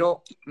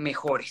espero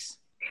mejores.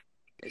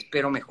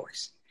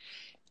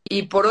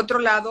 Y por otro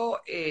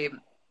lado,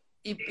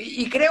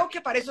 y creo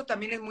que para eso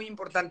también es muy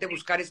importante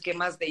buscar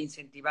esquemas de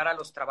incentivar a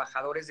los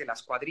trabajadores de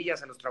las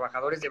cuadrillas, a los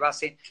trabajadores de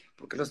base,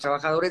 porque los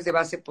trabajadores de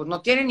base pues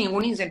no tienen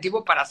ningún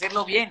incentivo para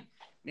hacerlo bien.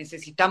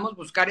 Necesitamos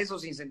buscar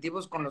esos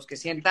incentivos con los que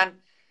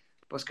sientan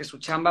pues que su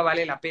chamba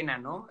vale la pena,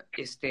 ¿no?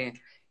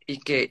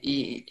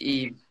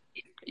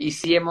 Y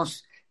sí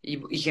hemos,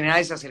 y generar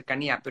esa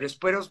cercanía, pero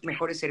espero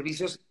mejores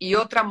servicios. Y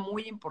otra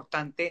muy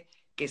importante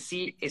que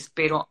sí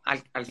espero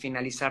al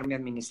finalizar mi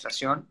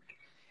administración,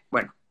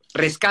 bueno,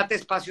 rescate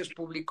espacios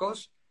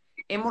públicos.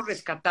 Hemos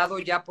rescatado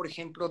ya, por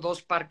ejemplo,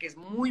 2 parques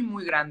muy,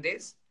 muy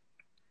grandes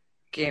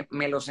que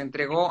me los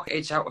entregó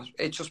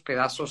hechos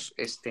pedazos,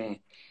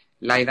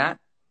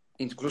 Laida.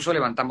 Incluso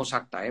levantamos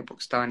acta,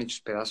 porque estaban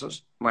hechos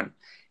pedazos. Bueno,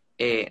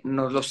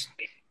 nos los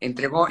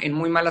entregó en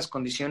muy malas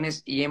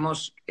condiciones y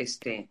hemos,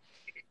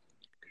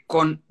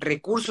 con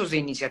recursos de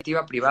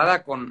iniciativa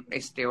privada,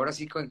 ahora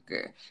sí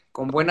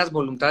con buenas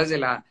voluntades de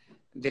la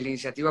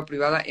iniciativa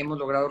privada, hemos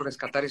logrado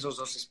rescatar esos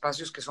 2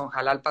 espacios que son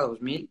Jalalpa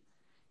 2000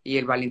 y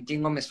el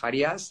Valentín Gómez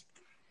Farías.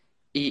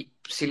 Y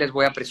sí les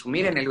voy a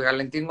presumir, en el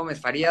Valentín Gómez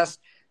Farías,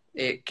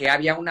 que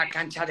había una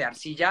cancha de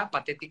arcilla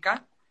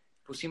patética,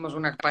 pusimos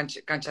una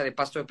cancha de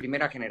pasto de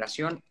primera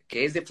generación,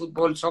 que es de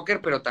fútbol,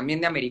 soccer, pero también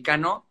de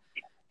americano,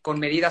 con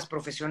medidas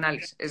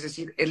profesionales. Es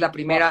decir, es la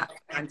primera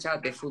cancha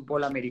de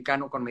fútbol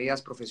americano con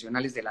medidas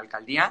profesionales de la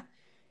alcaldía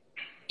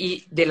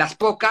y de las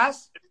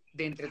pocas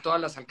de entre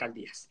todas las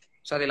alcaldías,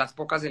 o sea, de las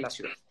pocas de la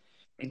ciudad.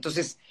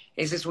 Entonces,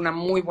 esa es una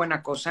muy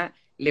buena cosa.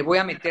 Le voy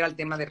a meter al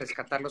tema de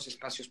rescatar los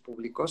espacios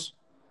públicos.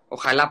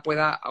 Ojalá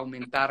pueda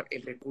aumentar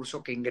el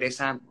recurso que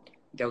ingresa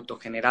de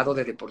autogenerado,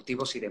 de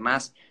deportivos y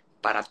demás,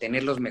 para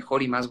tenerlos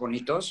mejor y más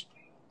bonitos.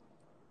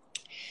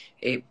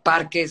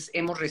 Parques,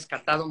 hemos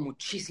rescatado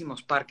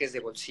muchísimos parques de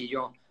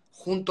bolsillo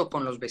junto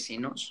con los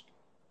vecinos.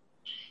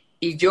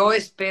 Y yo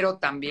espero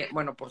también,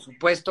 bueno, por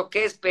supuesto,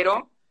 ¿qué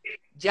espero?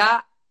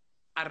 Ya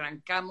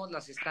arrancamos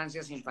las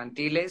estancias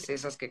infantiles,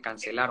 esas que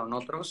cancelaron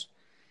otros.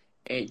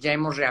 Ya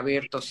hemos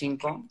reabierto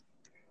 5.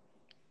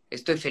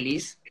 Estoy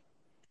feliz.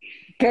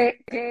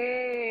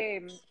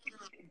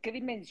 ¿Qué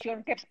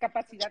dimensión, qué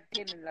capacidad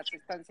tienen las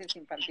estancias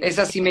infantiles?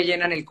 Esas sí me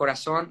llenan el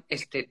corazón.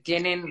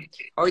 Tienen,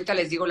 ahorita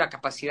les digo la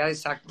capacidad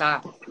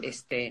exacta,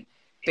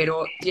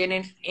 pero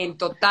tienen en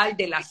total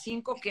de las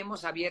 5 que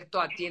hemos abierto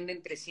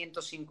atienden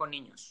 305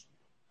 niños.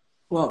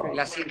 Wow.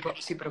 Las 5,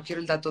 sí, pero quiero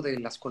el dato de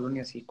las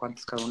colonias y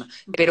cuántas cada una.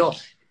 Pero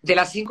de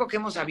las 5 que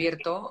hemos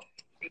abierto,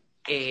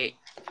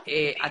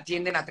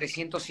 atienden a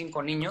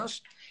 305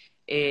 niños.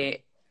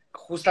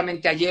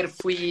 Justamente ayer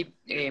fui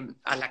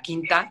a la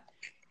quinta.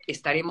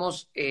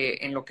 Estaremos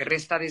en lo que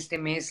resta de este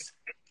mes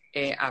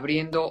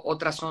abriendo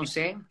otras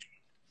 11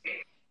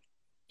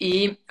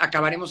 y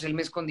acabaremos el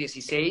mes con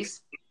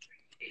 16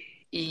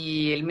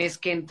 y el mes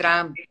que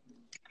entra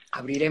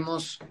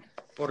abriremos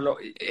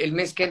el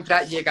mes que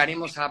entra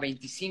llegaremos a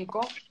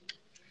 25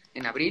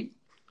 en abril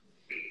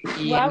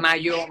y wow.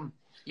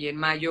 en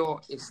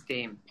mayo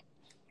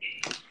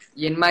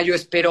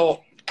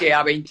espero que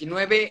a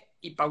 29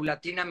 y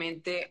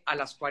paulatinamente a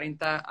las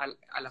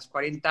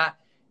 40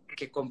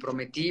 que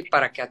comprometí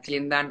para que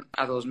atiendan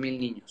a 2,000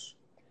 niños.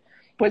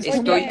 Pues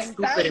estoy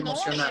súper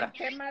emocionada.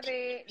 El tema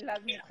de las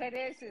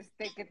mujeres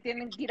que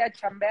tienen que ir a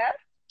chambear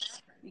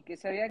y que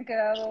se habían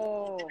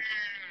quedado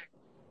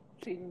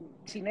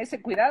sin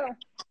ese cuidado.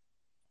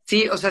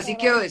 Sí, o sea, sí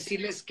quiero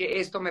decirles que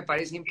esto me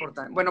parece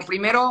importante. Bueno,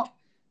 primero,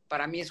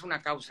 para mí es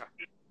una causa.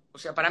 O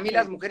sea, para mí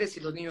las mujeres y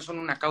los niños son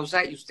una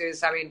causa y ustedes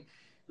saben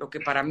lo que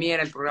para mí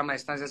era el programa de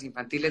estancias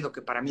infantiles, lo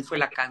que para mí fue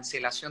la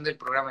cancelación del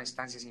programa de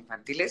estancias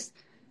infantiles.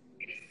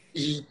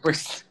 Y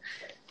pues,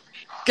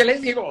 ¿qué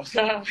les digo? O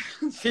sea,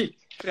 sí,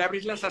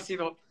 reabrirlas ha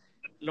sido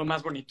lo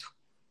más bonito.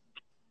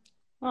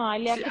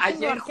 Ay, Lea,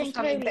 ayer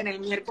justamente en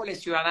el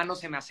miércoles ciudadano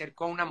se me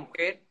acercó una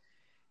mujer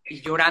y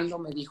llorando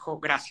me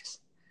dijo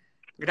gracias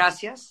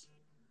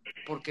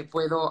porque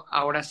puedo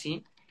ahora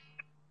sí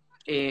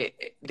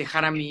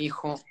dejar a mi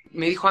hijo.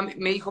 Me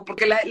dijo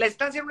porque la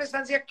estancia era una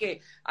estancia que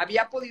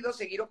había podido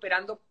seguir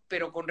operando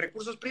pero con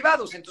recursos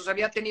privados, entonces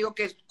había tenido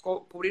que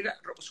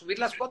subir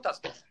las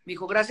cuotas. Me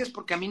dijo gracias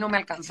porque a mí no me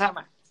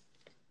alcanzaba,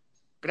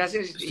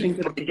 gracias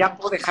porque ya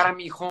puedo dejar a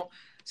mi hijo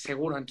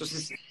seguro.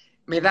 Entonces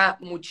me da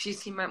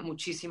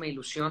muchísima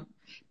ilusión,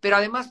 pero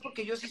además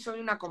porque yo sí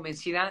soy una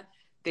convencida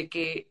de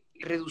que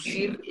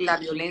reducir la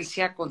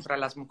violencia contra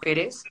las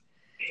mujeres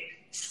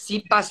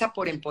sí pasa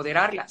por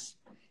empoderarlas.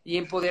 Y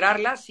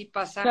empoderarlas sí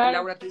pasa, claro.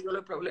 Laura, tú y yo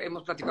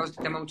hemos platicado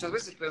este tema muchas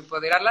veces, pero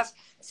empoderarlas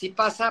sí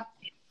pasa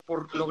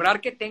por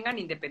lograr que tengan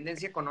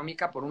independencia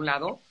económica, por un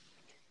lado,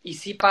 y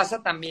sí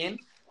pasa también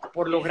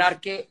por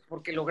lograr que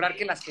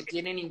las que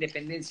tienen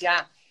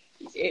independencia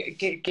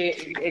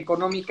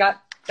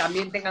económica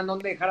también tengan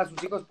dónde dejar a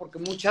sus hijos, porque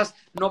muchas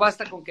no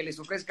basta con que les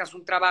ofrezcas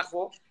un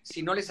trabajo,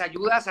 si no les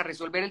ayudas a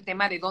resolver el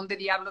tema de dónde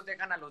diablos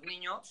dejan a los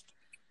niños.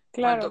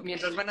 Claro.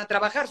 Mientras van a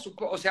trabajar,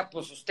 o sea,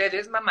 pues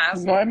ustedes,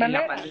 mamás, en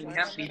la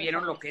pandemia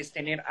vivieron lo que es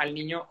tener al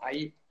niño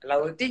ahí al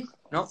lado de ti,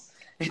 ¿no?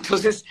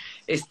 Entonces,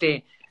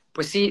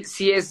 pues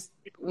sí es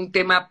un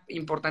tema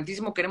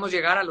importantísimo. Queremos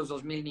llegar a los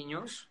 2,000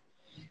 niños,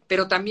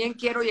 pero también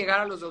quiero llegar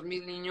a los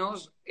 2,000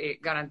 niños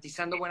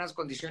garantizando buenas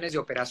condiciones de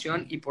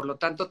operación y por lo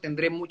tanto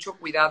tendré mucho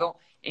cuidado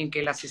en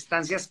que las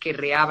estancias que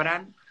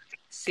reabran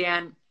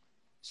sean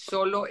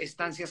solo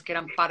estancias que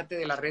eran parte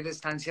de la red de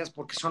estancias,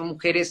 porque son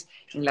mujeres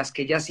en las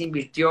que ya se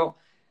invirtieron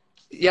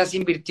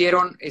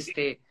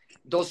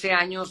 12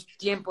 años,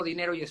 tiempo,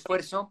 dinero y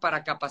esfuerzo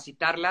para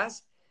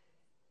capacitarlas.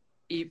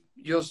 Y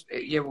yo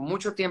llevo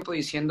mucho tiempo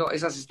diciendo,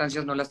 esas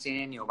estancias no las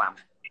tiene ni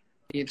Obama.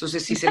 Y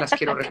entonces sí se las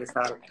quiero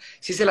regresar.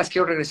 Sí se las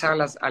quiero regresar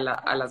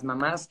a las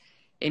mamás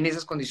en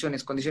esas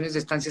condiciones de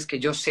estancias que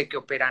yo sé que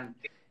operan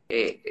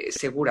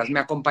seguras. Me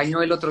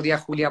acompañó el otro día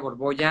Julia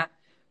Borbolla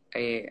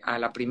a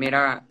la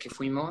primera que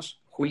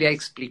fuimos. Julia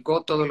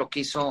explicó todo lo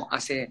que hizo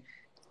hace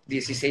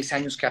 16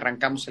 años que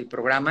arrancamos el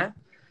programa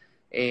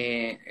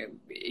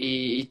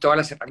y todas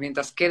las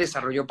herramientas que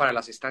desarrolló para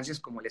las estancias,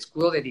 como el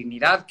escudo de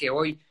dignidad, que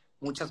hoy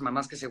muchas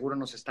mamás que seguro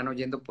nos están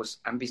oyendo,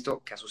 pues han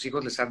visto que a sus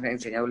hijos les han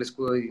enseñado el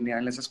escudo de dignidad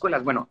en las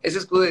escuelas. Bueno, ese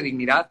escudo de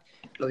dignidad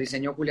lo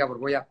diseñó Julia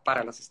Borbolla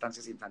para las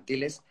estancias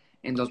infantiles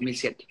en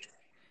 2007.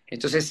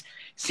 Entonces,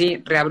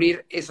 sí,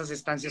 reabrir esas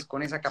estancias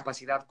con esa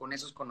capacidad, con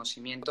esos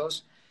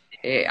conocimientos,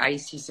 ahí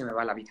sí se me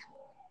va la vida.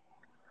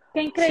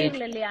 Qué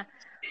increíble, sí. Lía.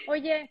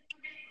 Oye,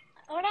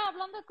 ahora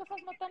hablando de cosas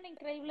no tan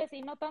increíbles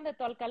y no tan de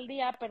tu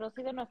alcaldía, pero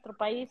sí de nuestro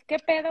país, ¿qué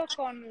pedo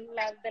con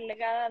la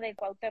delegada de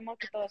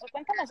Cuauhtémoc y todo eso?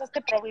 Cuéntanos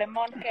este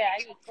problemón que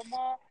hay y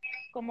cómo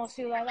como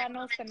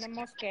ciudadanos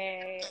tenemos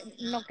que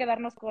no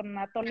quedarnos con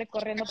atole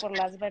corriendo por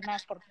las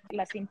venas por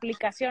las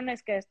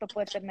implicaciones que esto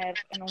puede tener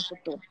en un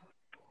futuro.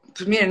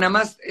 Pues miren, nada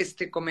más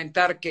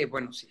comentar que,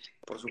 bueno, sí,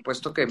 por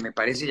supuesto que me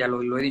parece, ya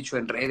lo he dicho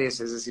en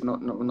redes, es decir, no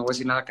voy a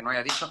decir nada que no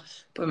haya dicho,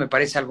 pues me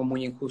parece algo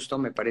muy injusto,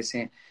 me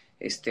parece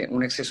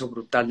un exceso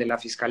brutal de la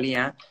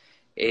Fiscalía.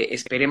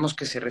 Esperemos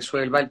que se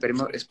resuelva,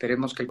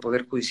 esperemos que el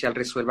Poder Judicial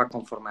resuelva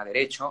conforme a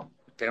derecho,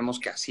 esperemos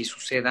que así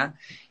suceda,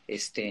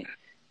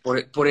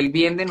 por el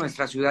bien de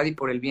nuestra ciudad y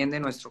por el bien de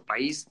nuestro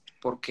país,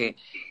 porque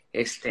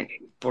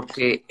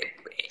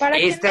para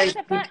quien no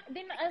sepa,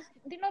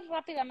 dinos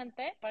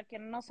rápidamente, para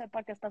quien no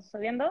sepa qué está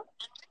sucediendo,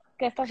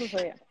 ¿qué está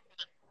sucediendo?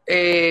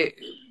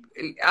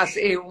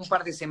 Hace un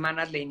par de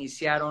semanas le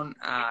iniciaron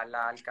a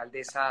la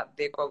alcaldesa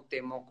de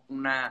Cuauhtémoc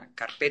una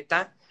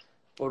carpeta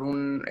por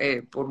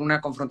una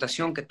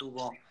confrontación que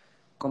tuvo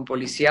con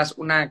policías,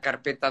 una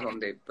carpeta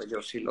donde, pues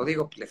yo sí lo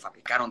digo, pues le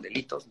fabricaron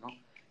delitos, ¿no?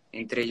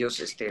 Entre ellos,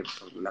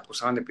 pues, la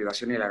acusaban de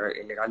privación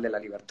ilegal de la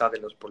libertad de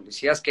los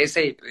policías, que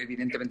ese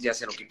evidentemente ya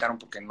se lo quitaron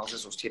porque no se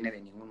sostiene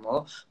de ningún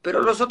modo, pero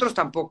los otros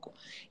tampoco.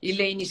 Y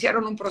le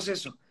iniciaron un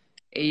proceso.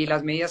 Y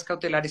las medidas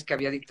cautelares que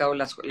había dictado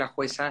la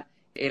jueza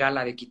era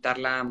la de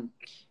quitarla,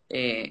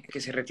 que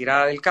se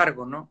retirara del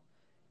cargo, ¿no?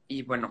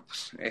 Y bueno,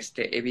 pues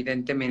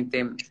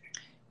evidentemente,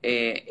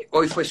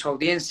 hoy fue su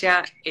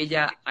audiencia.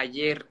 Ella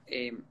ayer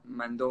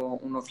mandó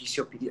un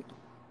oficio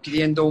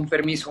pidiendo un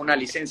permiso, una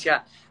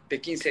licencia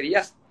de 15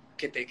 días,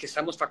 que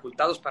estamos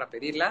facultados para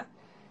pedirla.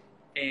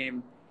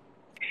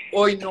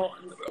 Hoy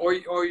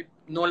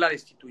no la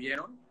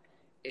destituyeron,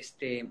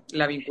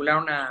 la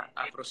vincularon a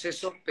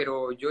proceso,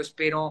 pero yo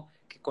espero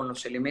que con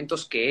los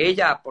elementos que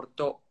ella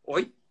aportó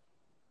hoy,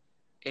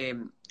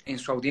 en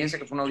su audiencia,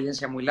 que fue una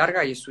audiencia muy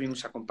larga, y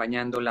estuvimos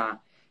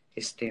acompañándola,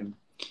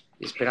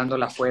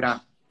 esperándola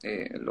afuera,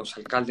 los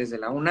alcaldes de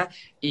la UNA,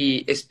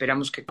 y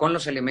esperamos que con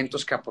los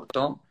elementos que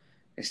aportó,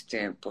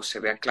 pues se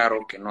vea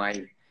claro que no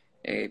hay,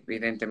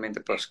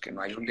 evidentemente, pues que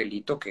no hay un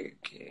delito, que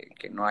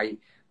no hay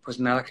pues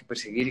nada que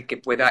perseguir, y que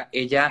pueda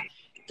ella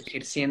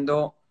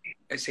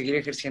seguir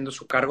ejerciendo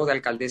su cargo de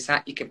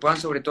alcaldesa, y que puedan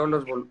sobre todo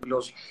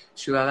los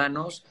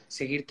ciudadanos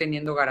seguir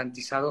teniendo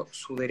garantizado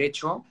su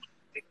derecho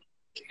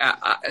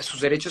a sus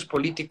derechos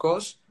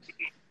políticos,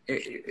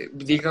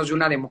 dignos de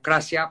una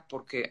democracia,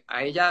 porque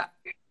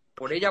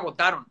por ella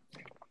votaron,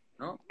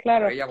 ¿no?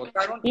 Claro. Por ella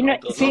votaron. Y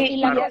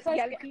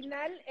al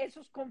final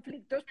esos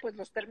conflictos pues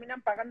los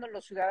terminan pagando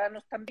los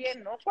ciudadanos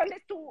también, ¿no? ¿Cuál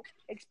es tu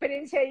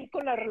experiencia ahí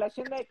con la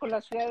relación con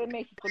la Ciudad de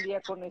México,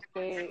 Lía, con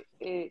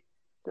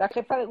la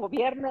jefa de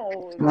gobierno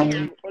o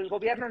el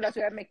gobierno de la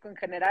Ciudad de México en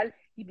general?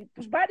 Y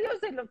pues varios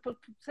de los, pues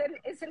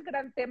es el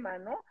gran tema,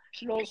 ¿no?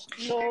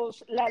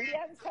 La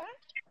alianza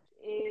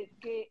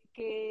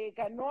que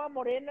ganó a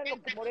Morena,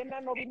 lo que Morena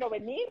no vino a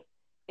venir,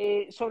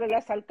 sobre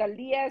las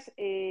alcaldías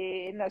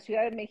en la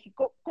Ciudad de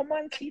México. ¿Cómo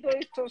han sido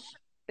estos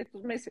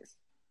meses?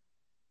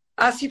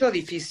 Ha sido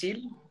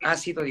difícil,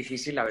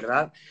 la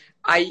verdad.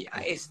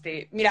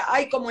 Mira,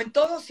 hay como en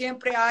todo,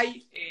 siempre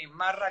hay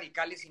más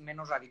radicales y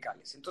menos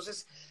radicales.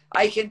 Entonces,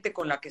 hay gente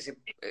con la que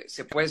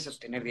se puede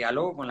sostener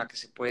diálogo, con la que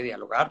se puede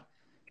dialogar,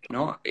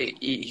 ¿no?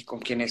 Y con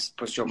quienes,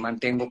 pues, yo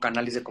mantengo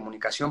canales de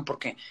comunicación,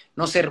 porque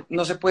no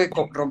se puede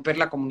romper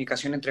la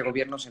comunicación entre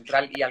gobierno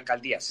central y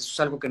alcaldías. Eso es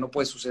algo que no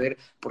puede suceder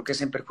porque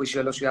es en perjuicio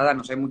de los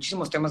ciudadanos. Hay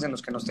muchísimos temas en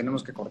los que nos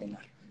tenemos que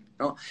coordinar,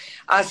 ¿no?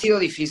 ¿Ha sido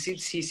difícil?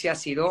 Sí ha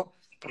sido,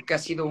 porque ha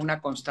sido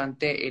una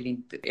constante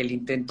el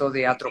intento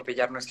de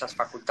atropellar nuestras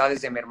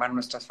facultades, de mermar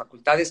nuestras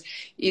facultades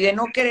y de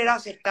no querer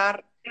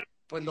aceptar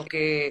pues lo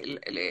que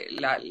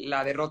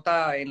la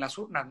derrota en las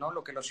urnas, ¿no?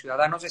 Lo que los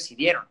ciudadanos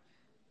decidieron.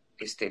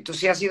 Entonces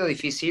sí ha sido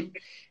difícil.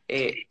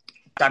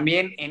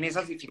 También en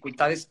esas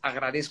dificultades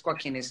agradezco a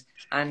quienes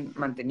han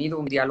mantenido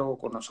un diálogo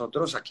con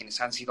nosotros, a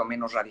quienes han sido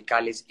menos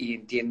radicales y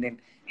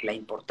entienden la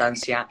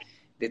importancia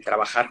de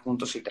trabajar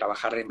juntos y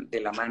trabajar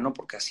de la mano,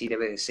 porque así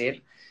debe de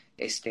ser.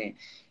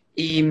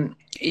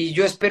 Y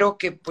yo espero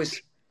que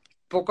pues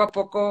poco a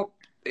poco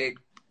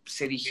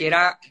se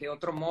digiera de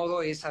otro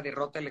modo esa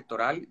derrota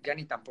electoral, ya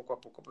ni tan poco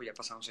a poco, pues ya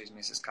pasaron 6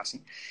 meses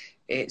casi,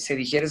 se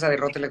digiera esa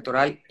derrota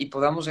electoral y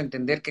podamos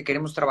entender que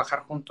queremos trabajar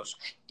juntos.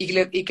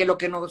 Y que lo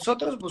que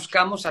nosotros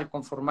buscamos al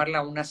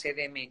conformarla una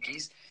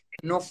CDMX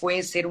no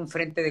fue ser un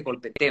frente de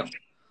golpeteo,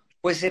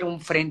 fue ser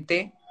un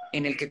frente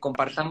en el que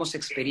compartamos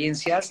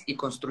experiencias y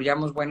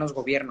construyamos buenos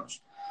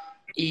gobiernos.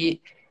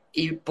 Y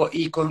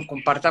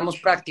compartamos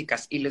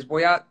prácticas. Y les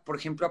voy a, por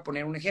ejemplo, a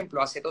poner un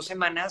ejemplo. Hace 2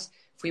 semanas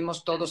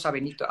fuimos todos a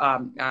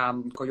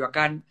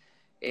Coyoacán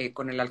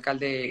con el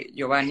alcalde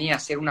Giovanni a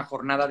hacer una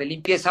jornada de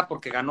limpieza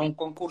porque ganó un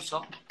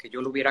concurso, que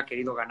yo lo hubiera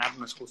querido ganar,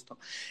 no es justo,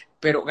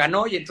 pero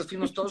ganó y entonces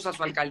fuimos todos a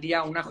su alcaldía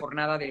a una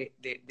jornada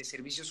de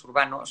servicios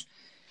urbanos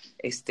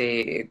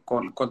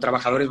con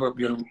trabajadores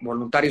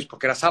voluntarios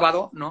porque era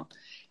sábado, ¿no?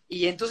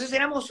 Y entonces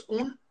éramos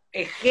un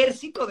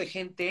ejército de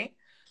gente,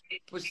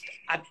 pues,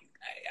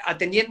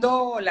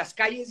 atendiendo las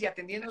calles y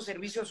atendiendo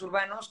servicios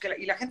urbanos,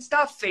 y la gente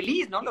estaba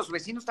feliz, ¿no? Los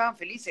vecinos estaban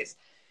felices.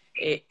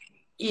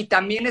 Y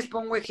también les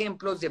pongo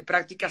ejemplos de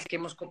prácticas que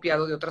hemos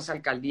copiado de otras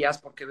alcaldías,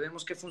 porque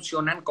vemos que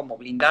funcionan, como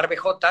blindar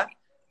BJ,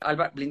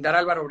 blindar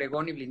Álvaro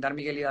Obregón y blindar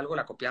Miguel Hidalgo,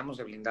 la copiamos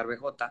de blindar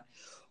BJ.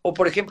 O,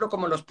 por ejemplo,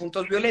 como los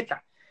puntos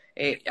violeta.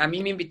 A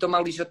mí me invitó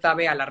Mauricio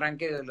Tabe al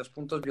arranque de los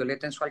puntos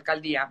violeta en su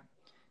alcaldía,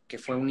 que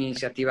fue una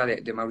iniciativa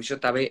de Mauricio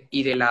Tabe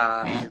y de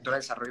la directora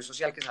de Desarrollo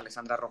Social, que es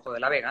Alessandra Rojo de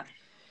la Vega.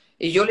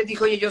 Y yo les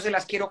dije, oye, yo se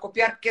las quiero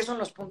copiar. ¿Qué son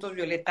los puntos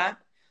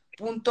violeta?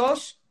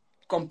 Puntos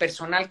con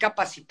personal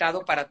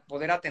capacitado para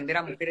poder atender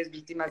a mujeres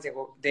víctimas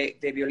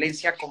de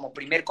violencia como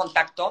primer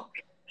contacto,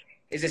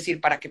 es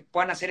decir, para que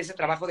puedan hacer ese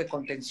trabajo de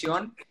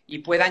contención y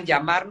puedan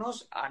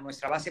llamarnos a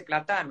nuestra base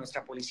plata, a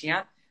nuestra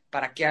policía,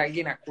 para que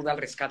alguien acuda al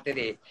rescate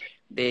de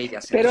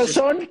ellas. Pero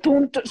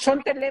entonces,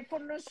 son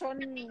teléfonos, son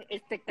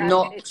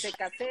no,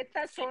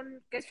 casetas,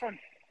 ¿qué son?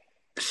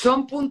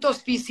 Son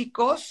puntos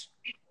físicos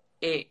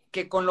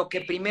que con lo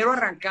que primero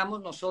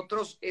arrancamos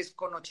nosotros es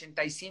con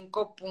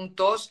 85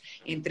 puntos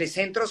entre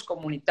centros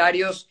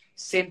comunitarios,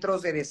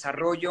 centros de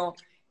desarrollo,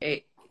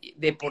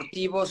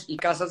 deportivos y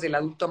casas del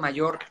adulto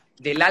mayor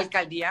de la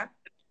alcaldía,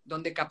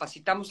 donde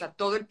capacitamos a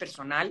todo el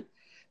personal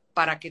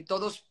para que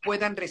todos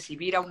puedan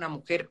recibir a una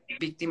mujer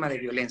víctima de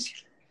violencia.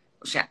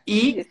 O sea,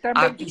 y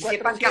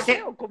sepan qué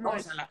hacer.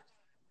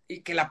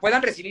 Y que la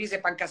puedan recibir y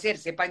sepan qué hacer,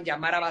 sepan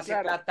llamar a base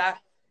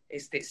plata,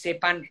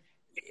 sepan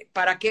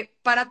para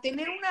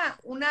tener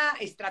una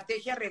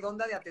estrategia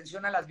redonda de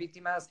atención a las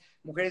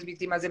mujeres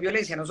víctimas de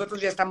violencia.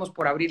 Nosotros ya estamos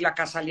por abrir la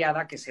Casa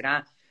Aliada, que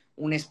será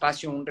un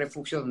espacio, un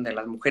refugio donde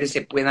las mujeres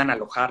se puedan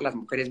alojar, las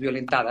mujeres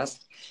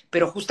violentadas,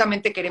 pero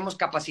justamente queremos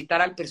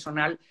capacitar al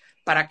personal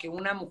para que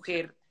una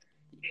mujer,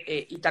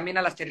 y también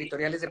a las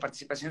territoriales de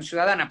participación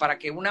ciudadana, para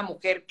que una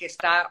mujer que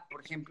está,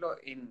 por ejemplo,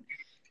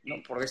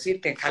 por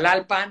decirte, en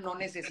Jalalpa, no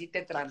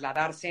necesite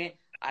trasladarse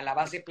a la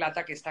base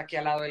plata que está aquí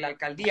al lado de la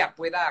alcaldía,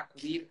 pueda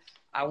acudir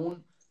a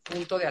un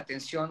punto de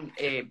atención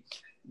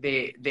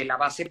de la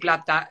base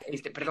plata,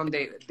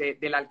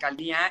 de la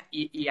alcaldía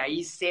y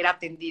ahí ser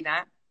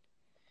atendida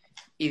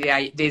y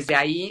desde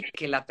ahí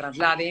que la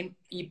trasladen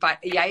y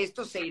a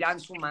esto se irán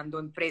sumando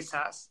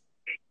empresas,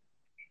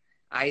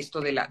 a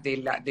esto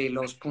de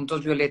los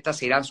puntos violeta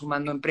se irán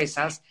sumando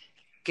empresas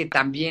que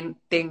también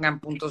tengan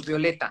puntos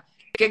violeta.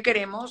 ¿Qué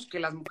queremos? Que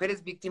las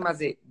mujeres víctimas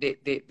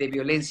de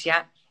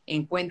violencia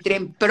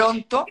encuentren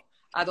pronto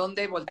a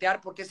dónde voltear,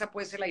 porque esa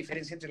puede ser la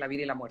diferencia entre la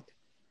vida y la muerte.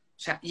 O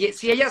sea, y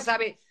si ella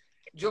sabe,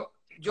 yo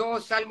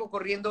salgo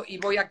corriendo y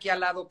voy aquí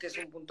al lado, que es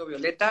un punto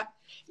violeta,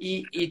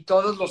 y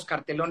todos los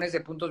cartelones de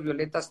puntos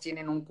violetas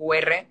tienen un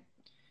QR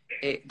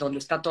donde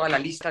está toda la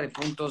lista de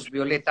puntos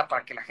violeta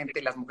para que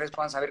las mujeres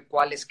puedan saber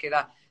cuál les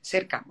queda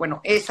cerca. Bueno,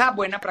 esa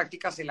buena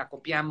práctica se la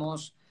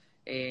copiamos,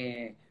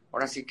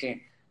 ahora sí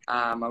que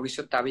a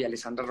Mauricio Tabe y a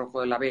Alessandra Rojo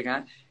de la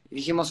Vega, y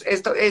dijimos,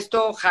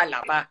 esto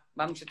jala,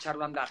 vamos a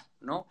echarlo a andar,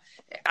 ¿no?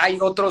 Hay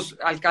otros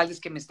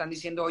alcaldes que me están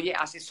diciendo, oye,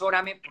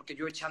 asesórame, porque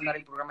yo eché a andar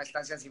el programa de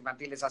estancias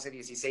infantiles hace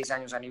 16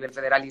 años a nivel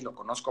federal y lo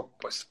conozco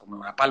pues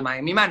como la palma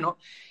de mi mano,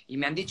 y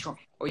me han dicho,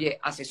 oye,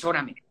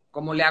 asesórame,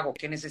 ¿cómo le hago?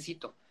 ¿Qué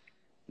necesito?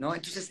 ¿no?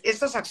 Entonces,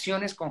 estas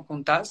acciones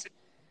conjuntas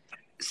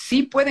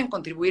sí pueden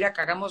contribuir a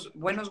que hagamos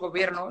buenos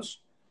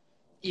gobiernos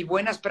y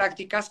buenas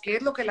prácticas, que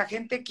es lo que la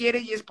gente quiere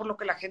y es por lo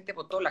que la gente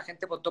votó. La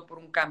gente votó por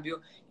un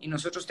cambio y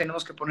nosotros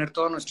tenemos que poner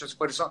todo nuestro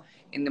esfuerzo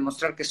en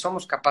demostrar que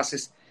somos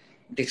capaces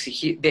de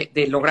exigir,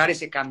 de lograr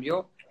ese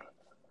cambio,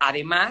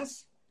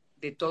 además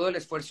de todo el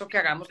esfuerzo que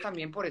hagamos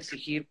también por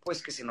exigir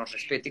pues que se nos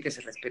respete y que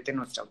se respete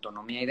nuestra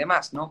autonomía y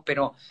demás, ¿no?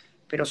 Pero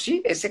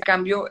sí, ese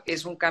cambio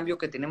es un cambio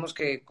que tenemos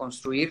que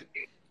construir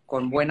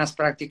con buenas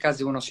prácticas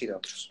de unos y de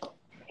otros.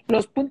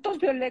 ¿Los puntos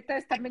violeta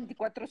están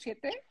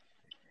 24/7?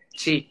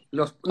 Sí,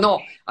 no,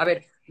 a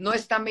ver, no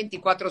están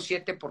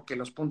 24/7 porque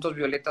los puntos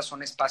violetas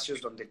son espacios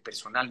donde el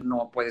personal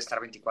no puede estar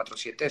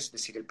 24/7, es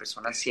decir, el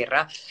personal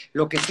cierra.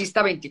 Lo que sí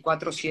está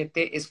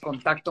 24/7 es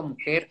Contacto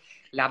Mujer,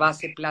 la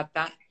base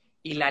plata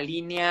y la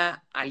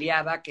línea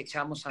aliada que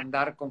echamos a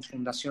andar con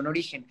Fundación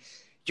Origen.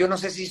 Yo no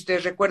sé si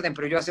ustedes recuerden,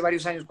 pero yo hace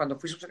varios años, cuando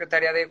fui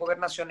subsecretaria de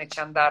Gobernación,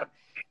 eché a andar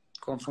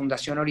con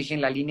Fundación Origen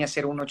la línea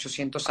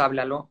 01800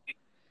 Háblalo,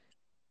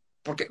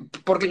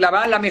 porque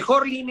la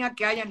mejor línea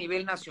que hay a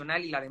nivel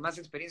nacional y la de más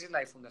experiencia es la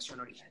de Fundación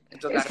Origen.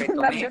 Entonces la retomé.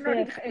 Fundación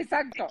Origen,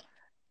 exacto.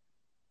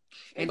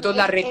 Entonces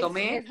la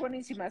retomé. Es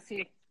buenísima,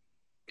 sí.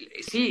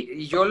 Sí,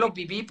 y yo lo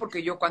viví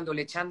porque yo cuando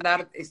le eché a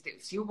andar,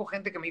 sí hubo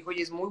gente que me dijo,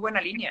 oye, es muy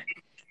buena línea.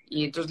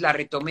 Y entonces la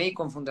retomé y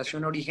con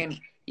Fundación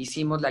Origen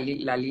hicimos la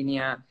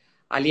línea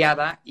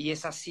aliada y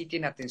esa sí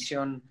tiene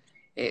atención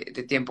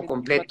de tiempo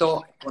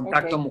completo,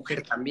 Contacto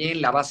Mujer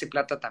también, la base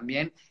plata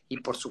también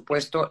y por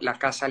supuesto la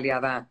casa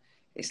aliada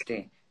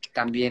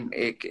también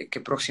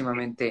que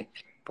próximamente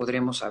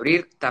podremos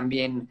abrir,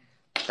 también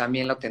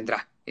lo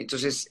tendrá.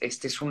 Entonces,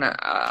 es una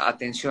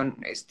atención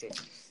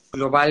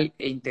global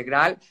e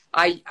integral.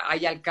 Hay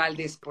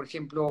alcaldes, por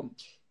ejemplo,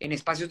 en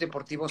espacios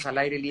deportivos al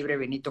aire libre,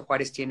 Benito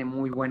Juárez tiene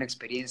muy buena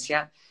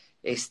experiencia,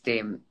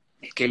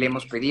 que le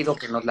hemos pedido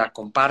que nos la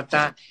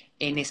comparta.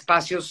 En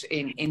espacios,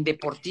 en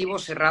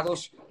deportivos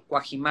cerrados,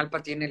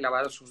 Coajimalpa tiene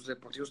lavados, sus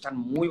deportivos están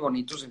muy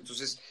bonitos,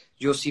 entonces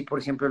yo sí, por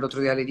ejemplo, el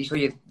otro día le dije,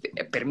 oye,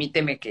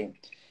 permíteme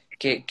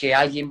que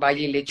alguien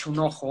vaya y le eche un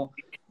ojo,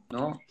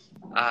 ¿no?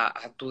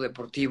 A tu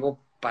deportivo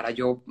para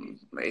yo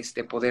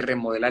poder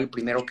remodelar, el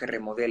primero que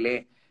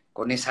remodele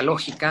con esa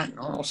lógica,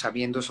 ¿no? O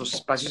sabiendo esos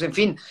espacios, en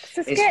fin.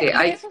 Pues es que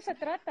de eso se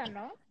trata,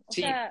 ¿no? O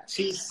sí, sea,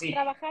 sí.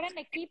 Trabajar en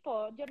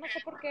equipo. Yo no sé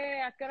por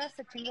qué, a qué hora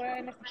se chingó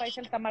en este país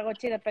el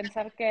Tamagotchi de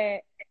pensar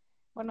que,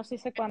 bueno, sí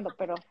sé cuándo,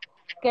 pero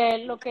que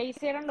lo que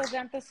hicieron los de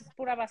antes es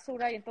pura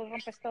basura y entonces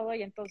rompes todo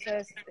y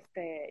entonces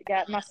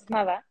ya no haces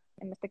nada,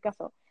 en este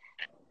caso.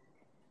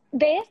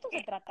 De esto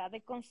se trata,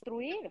 de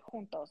construir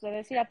juntos, de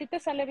decir, a ti te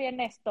sale bien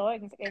esto,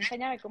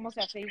 enséñame cómo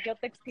se hace y yo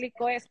te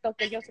explico esto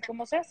que yo sé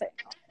cómo se hace,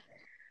 ¿no?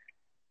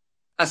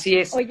 Así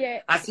es.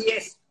 Oye, así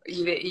es.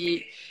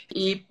 Y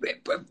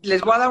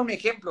les voy a dar un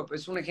ejemplo,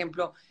 pues un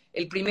ejemplo.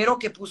 El primero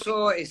que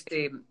puso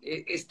este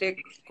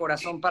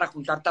corazón para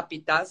juntar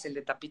tapitas, el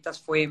de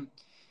tapitas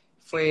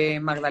fue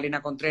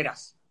Magdalena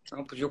Contreras,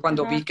 ¿no? Pues yo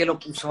cuando vi que lo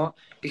puso,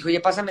 dije,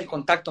 oye, pásame el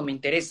contacto, me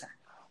interesa.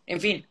 En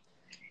fin.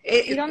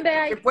 ¿Y dónde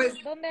hay?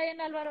 Después, ¿Dónde hay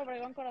en Álvaro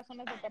Obregón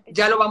corazones de tapitas?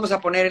 ya lo vamos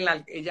a poner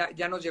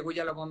ya nos llegó,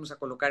 ya lo vamos a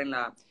colocar en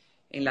la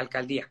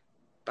alcaldía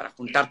para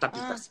juntar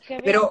tapitas.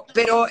 Pero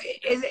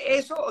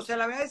eso, o sea,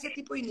 la verdad, ese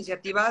tipo de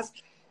iniciativas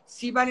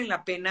sí valen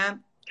la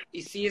pena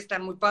y sí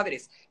están muy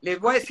padres. Les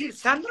voy a decir,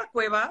 Sandra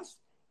Cuevas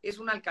es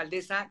una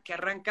alcaldesa que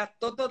arranca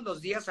todos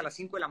los días a las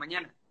 5 de la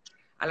mañana.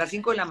 A las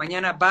 5 de la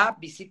mañana va,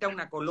 visita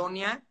una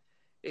colonia,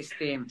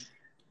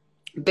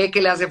 ve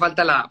que le hace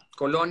falta la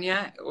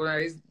colonia, una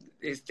vez,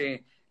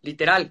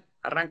 literal,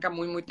 arranca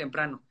muy, muy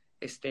temprano.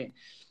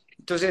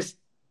 Entonces,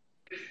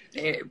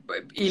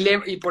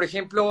 y por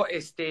ejemplo,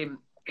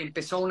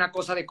 empezó una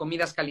cosa de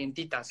comidas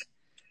calientitas,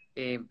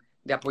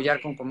 de apoyar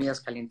con comidas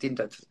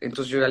calientitas.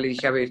 Entonces yo ya le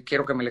dije, a ver,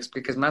 quiero que me lo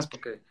expliques más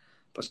porque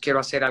pues quiero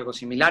hacer algo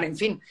similar. En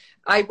fin,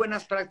 hay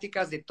buenas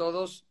prácticas de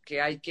todos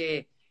que hay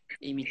que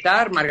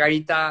imitar.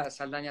 Margarita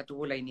Saldaña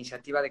tuvo la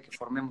iniciativa de que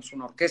formemos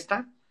una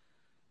orquesta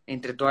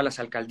entre todas las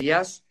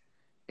alcaldías.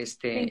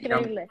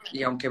 Increíble.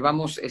 Y aunque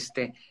vamos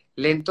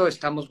lento,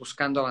 estamos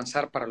buscando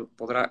avanzar para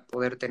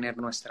poder tener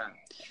nuestra...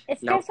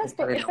 Es que esas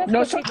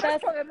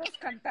nosotros podemos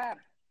cantar.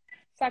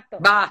 Exacto.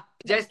 Va,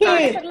 ya está.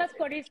 Vamos a ser las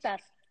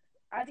coristas.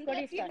 Adina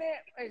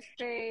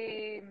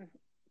tiene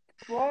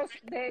voz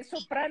de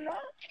soprano,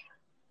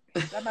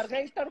 la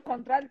Margarita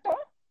contralto.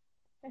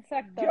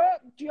 Exacto.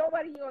 Yo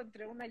varío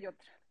entre una y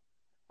otra.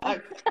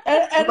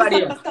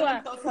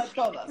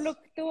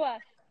 Fluctúa.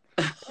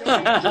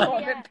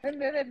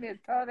 Depende de mi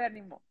estado de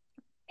ánimo.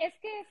 Es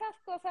que esas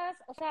cosas,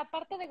 o sea,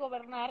 aparte de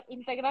gobernar,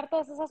 integrar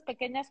todas esas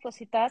pequeñas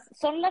cositas,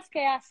 son las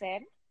que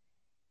hacen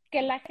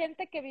que la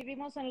gente que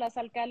vivimos en las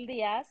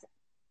alcaldías,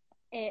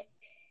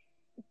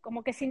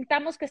 como que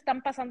sintamos que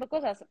están pasando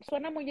cosas.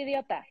 Suena muy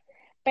idiota,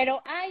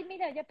 pero, ay,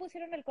 mira, ya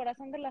pusieron el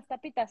corazón de las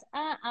tapitas.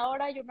 Ah,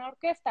 ahora hay una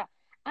orquesta.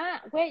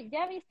 Güey,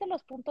 ¿ya viste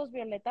los puntos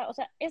violeta? O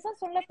sea, esas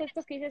son las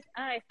cosas que dices,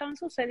 están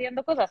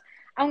sucediendo cosas,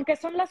 aunque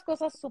son las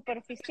cosas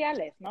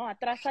superficiales, ¿no?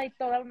 Atrás hay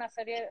toda una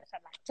serie, o sea,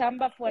 la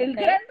chamba fuerte. El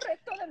gran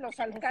reto de los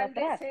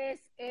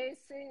alcaldes es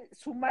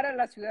sumar a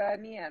la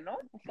ciudadanía, ¿no?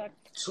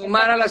 Exacto.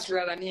 Sumar a la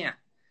ciudadanía.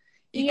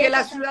 Y que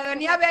la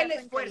ciudadanía vea el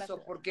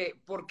esfuerzo, porque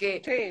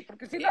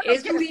si no,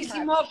 es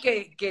durísimo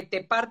que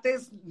te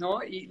partes,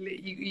 ¿no?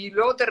 Y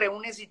luego te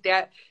reúnes y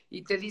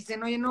te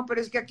dicen, oye, no,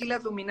 pero es que aquí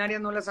las luminarias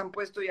no las han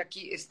puesto y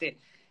aquí,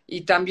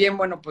 y también,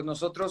 bueno, pues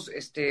nosotros,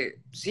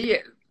 sí,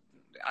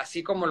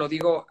 así como lo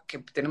digo, que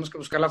tenemos que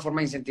buscar la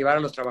forma de incentivar a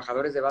los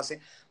trabajadores de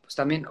base, pues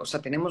también, o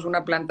sea, tenemos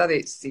una planta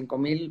de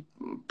 5,000,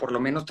 por lo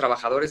menos,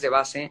 trabajadores de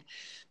base,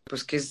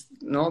 pues que es,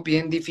 ¿no?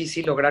 Bien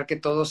difícil lograr que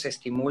todos se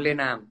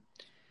estimulen a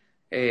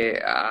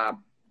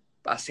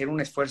hacer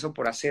un esfuerzo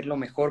por hacerlo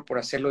mejor, por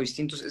hacerlo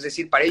distinto. Es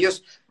decir, para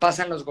ellos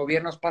pasan los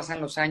gobiernos,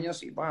 pasan los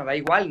años y bueno, da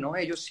igual, ¿no?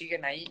 Ellos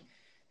siguen ahí.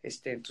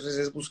 Entonces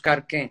es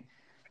buscar que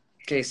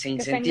se incentiven.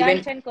 Que se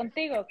enganchen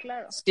contigo,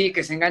 claro. Sí,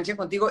 que se enganchen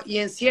contigo. Y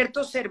en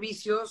ciertos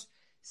servicios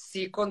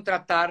sí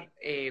contratar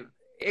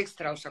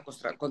extra, o sea,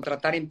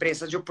 contratar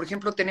empresas. Yo, por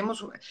ejemplo,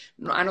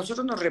 a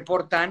nosotros nos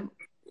reportan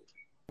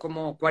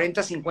como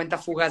 40, 50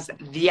 fugas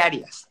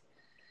diarias.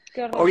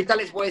 Ahorita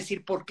les voy a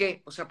decir por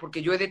qué. O sea,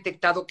 porque yo he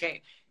detectado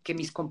que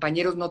mis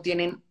compañeros no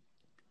tienen,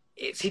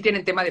 sí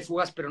tienen tema de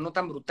fugas, pero no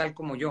tan brutal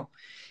como yo.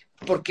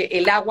 Porque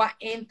el agua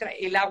entra,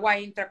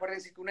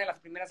 acuérdense que una de las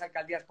primeras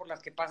alcaldías por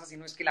las que pasa, si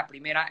no es que la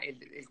primera,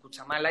 el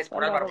Cuchamala, es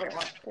por Álvaro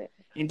Obregón.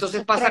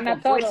 Entonces pasa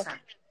con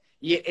fuerza.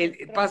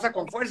 Pasa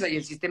con fuerza. Y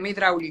el sistema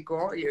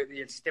hidráulico y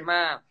el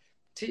sistema,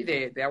 sí,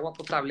 de agua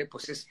potable,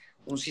 pues es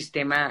un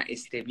sistema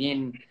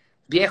bien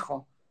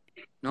viejo,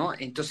 ¿no?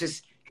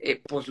 Entonces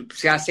pues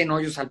se hacen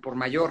hoyos al por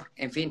mayor.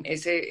 En fin,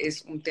 ese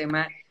es un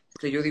tema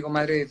que yo digo,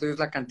 madre de Dios,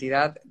 la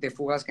cantidad de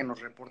fugas que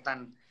nos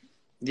reportan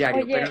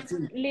diario. Oye, pero, sí.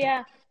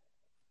 Lía,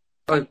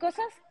 hay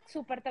cosas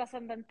súper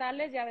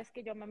trascendentales, ya ves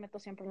que yo me meto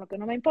siempre en lo que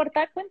no me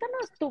importa.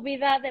 Cuéntanos tu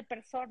vida de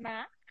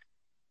persona.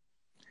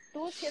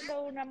 Tú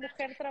siendo una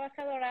mujer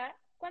trabajadora,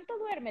 ¿cuánto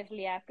duermes,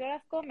 Lía? ¿Qué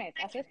horas comes?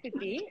 ¿Haces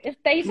pipí?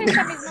 Te hice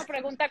esa misma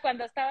pregunta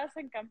cuando estabas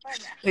en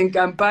campaña. En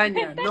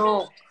campaña,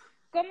 no.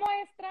 ¿Cómo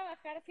es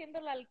trabajar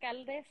siendo la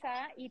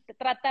alcaldesa y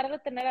tratar de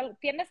tener algo?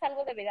 ¿Tienes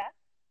algo de vida?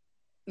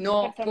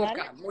 No, ¿personal?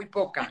 poca, muy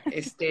poca.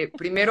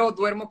 Primero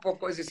duermo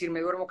poco, es decir,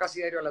 me duermo casi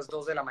diario a las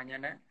 2 de la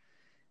mañana.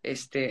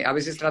 A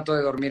veces trato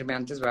de dormirme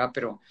antes, ¿verdad?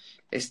 Pero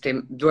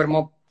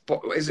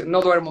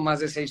no duermo más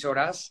de 6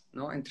 horas,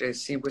 ¿no? Entre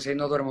 5 y 6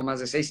 no duermo más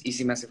de 6 y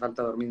sí me hace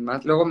falta dormir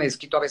más. Luego me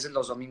desquito a veces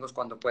los domingos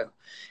cuando puedo,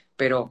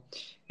 pero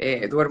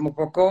duermo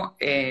poco.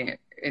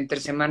 Entre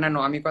semana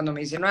no. A mí cuando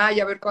me dicen, a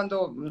ver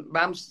cuándo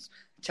vamos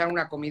echar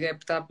una comida,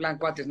 plan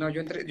cuates. No,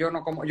 yo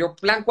no como. Yo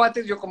plan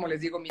cuates, yo como les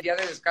digo, mi día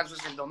de descanso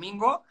es el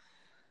domingo.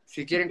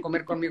 Si quieren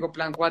comer conmigo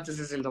plan cuates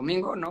es el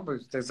domingo, ¿no?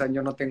 Pues ustedes saben,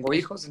 yo no tengo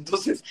hijos,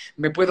 entonces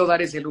me puedo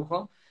dar ese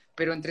lujo.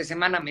 Pero entre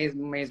semana me es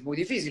muy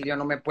difícil. Yo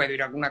no me puedo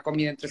ir a una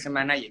comida entre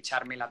semana y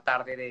echarme la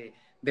tarde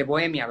de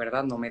bohemia,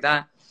 ¿verdad? No me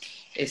da.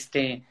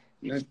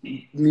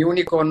 Mi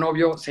único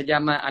novio se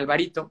llama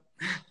Alvarito.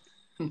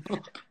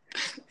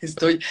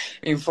 Estoy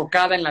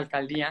enfocada en la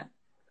alcaldía,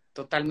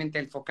 totalmente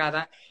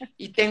enfocada.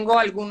 Y tengo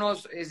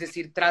algunos, es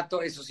decir,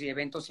 trato, eso sí,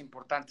 eventos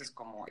importantes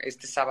como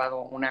este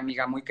sábado, una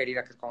amiga muy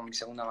querida, que es como mi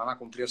segunda mamá,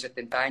 cumplió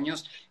 70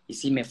 años y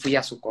sí me fui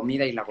a su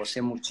comida y la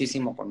gocé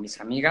muchísimo con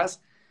mis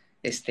amigas.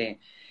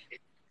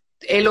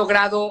 He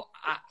logrado,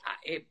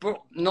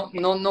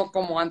 no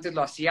como antes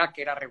lo hacía,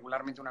 que era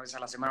regularmente una vez a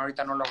la semana.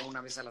 Ahorita no lo hago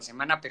una vez a la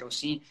semana, pero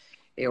sí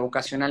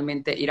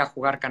ocasionalmente ir a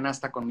jugar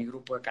canasta con mi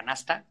grupo de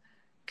canasta,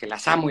 que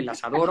las amo y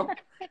las adoro.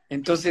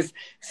 Entonces,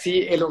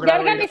 sí he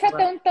logrado. Ya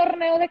organízate un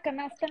torneo de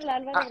canasta en la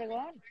Álvaro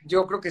Obregón.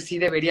 Yo creo que sí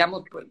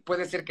deberíamos,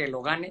 puede ser que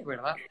lo gane,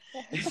 ¿verdad?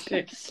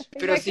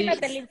 Pero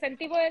imagínate, sí, el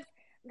incentivo es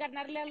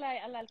ganarle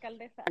a la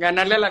alcaldesa.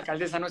 Ganarle a la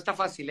alcaldesa, no está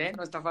fácil, ¿eh?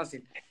 No está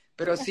fácil.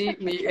 Pero sí,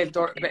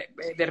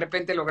 de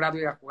repente he logrado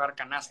ir a jugar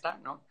canasta,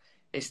 ¿no?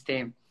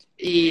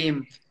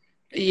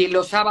 Y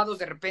los sábados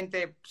de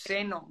repente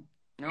ceno,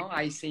 ¿no?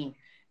 Ahí sí.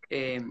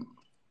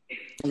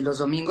 Y los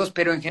domingos,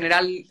 pero en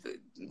general,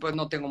 pues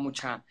no tengo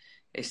mucha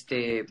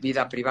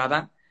vida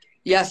privada.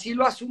 Y así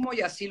lo asumo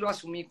y así lo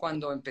asumí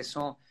cuando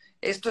empezó.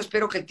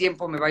 Espero que el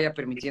tiempo me vaya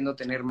permitiendo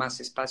tener más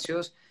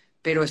espacios,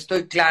 pero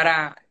estoy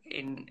clara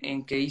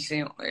en que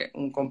hice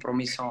un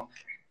compromiso,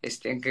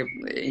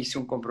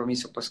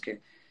 pues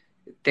que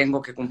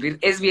tengo que cumplir.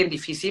 Es bien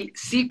difícil.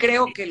 Sí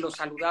creo que lo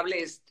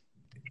saludable es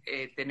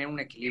tener un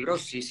equilibrio,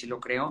 sí lo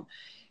creo.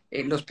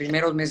 Los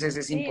primeros meses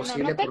es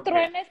imposible. No te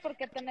truenes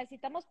porque te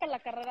necesitamos para la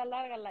carrera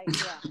larga, la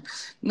idea.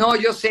 No,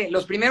 yo sé.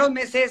 Los primeros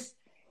meses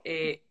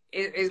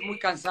es muy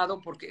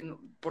cansado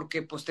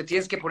porque pues te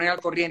tienes que poner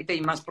al corriente y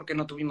más porque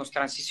no tuvimos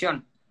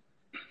transición.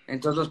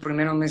 Entonces los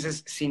primeros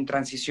meses sin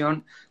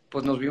transición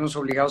pues nos vimos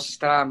obligados a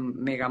estar a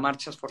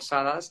megamarchas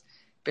forzadas,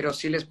 pero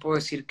sí les puedo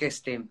decir que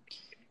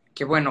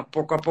bueno,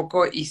 poco a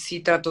poco, y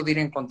sí trato de ir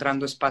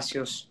encontrando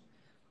espacios,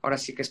 ahora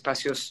sí que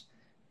espacios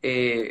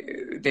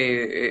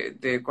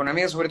con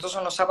amigas, sobre todo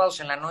son los sábados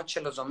en la noche,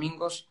 los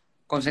domingos,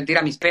 consentir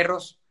a mis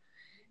perros,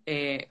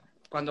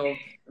 cuando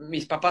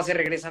mis papás se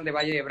regresan de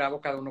Valle de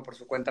Bravo, cada uno por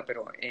su cuenta,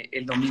 pero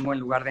el domingo en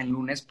lugar de en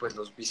lunes, pues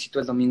los visito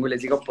el domingo y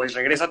les digo, pues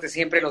regrésate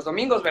siempre los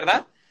domingos,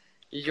 ¿verdad?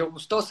 Y yo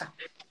gustosa.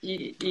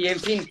 Y en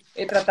fin,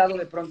 he tratado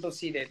de pronto,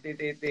 sí,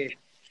 de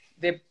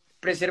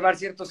preservar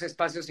ciertos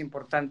espacios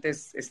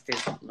importantes,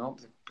 ¿no?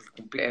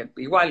 Pues,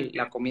 igual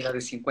la comida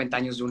de 50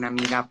 años de una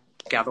amiga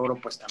que adoro,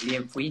 pues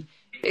también fui.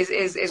 Es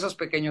esos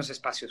pequeños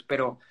espacios,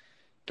 pero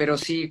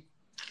sí,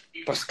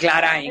 pues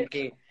clara en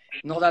que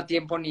no da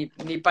tiempo ni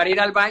para ir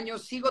al baño.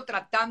 Sigo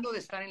tratando de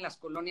estar en las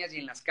colonias y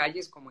en las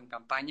calles como en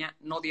campaña,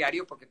 no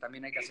diario porque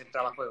también hay que hacer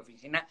trabajo de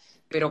oficina,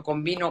 pero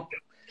combino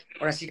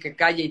ahora sí que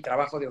calle y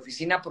trabajo de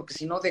oficina porque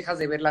si no dejas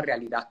de ver la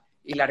realidad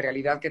y la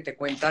realidad que te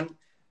cuentan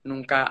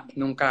nunca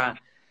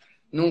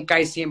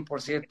es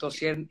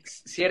 100%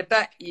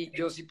 cierta y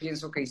yo sí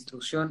pienso que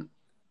instrucción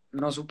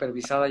no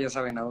supervisada ya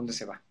saben a dónde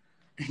se va.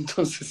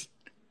 Entonces,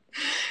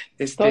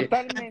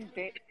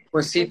 totalmente.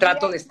 Pues sí,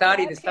 trato de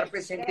estar y de estar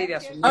presente y de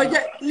asumir. Oye,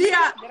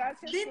 Lía,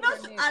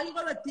 dinos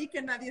algo de ti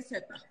que nadie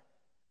sepa.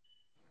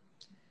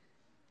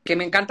 Que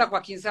me encanta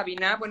Joaquín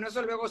Sabina. Bueno,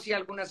 eso luego sí,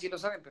 algunas sí lo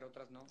saben, pero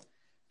otras no.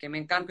 Que me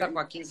encanta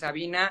Joaquín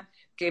Sabina,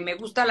 que me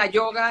gusta la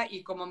yoga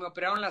y como me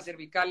operaron las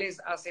cervicales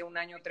hace 1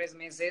 año, 3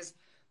 meses,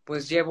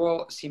 pues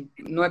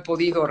no he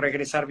podido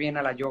regresar bien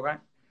a la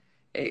yoga.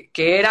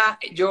 Que era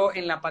yo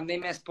en la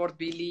pandemia Sport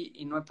Billy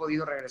y no he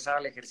podido regresar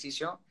al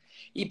ejercicio.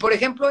 Y, por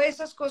ejemplo,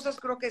 esas cosas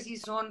creo que sí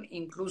son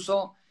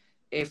incluso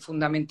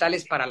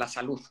fundamentales para la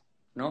salud,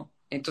 ¿no?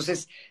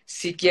 Entonces,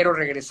 sí quiero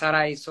regresar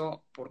a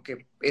eso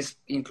porque es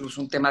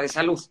incluso un tema de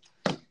salud.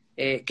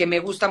 Que me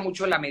gusta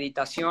mucho la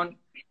meditación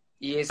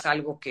y es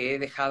algo que he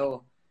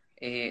dejado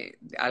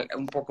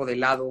un poco de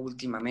lado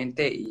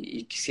últimamente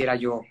y quisiera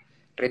yo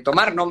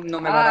retomar. No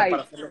me va a dar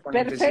para hacerlo con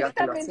la intensidad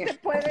que lo hacía. Perfectamente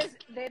puedes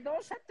de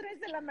 2 a 3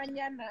 de la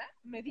mañana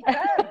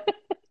meditar.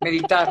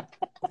 Meditar,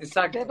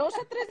 exacto. De 2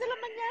 a 3 de la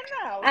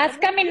mañana. Haz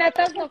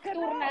caminatas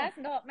nocturnas,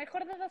 no,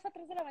 mejor de 2 a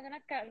 3 de la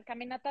mañana,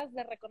 caminatas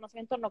de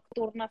reconocimiento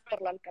nocturnas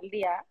por la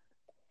alcaldía.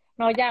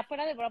 No, ya,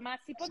 fuera de broma,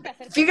 sí ponte a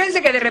hacer... Fíjense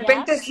que de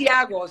repente sí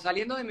hago,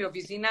 saliendo de mi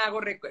oficina,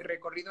 hago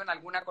recorrido en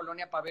alguna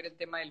colonia para ver el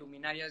tema de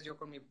luminarias yo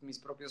con mis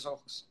propios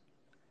ojos.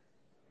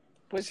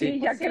 Pues sí,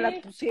 ya que las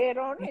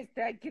pusieron,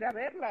 hay que ir a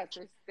verlas.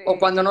 O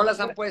cuando no las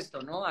han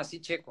puesto, ¿no?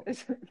 Así checo.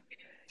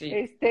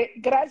 Sí.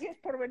 Gracias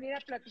por venir a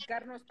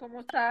platicarnos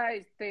cómo está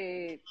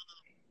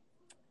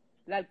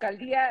la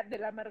alcaldía de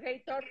la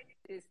Margator.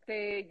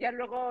 Ya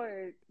luego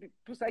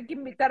pues hay que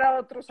invitar a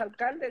otros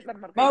alcaldes, la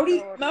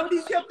Margator.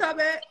 Mauricio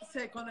Tabe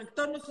se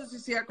conectó, no sé si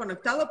siga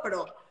conectado,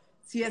 pero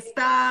si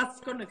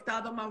estás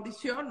conectado,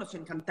 Mauricio, nos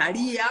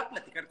encantaría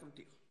platicar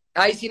contigo.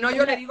 Ay, si no,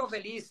 yo le digo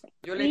feliz.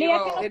 Yo le Lía,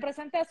 digo... que nos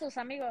presente a sus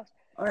amigos.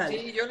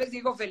 Sí, yo les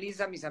digo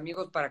feliz a mis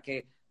amigos para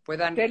que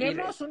puedan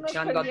Tenemos ir unos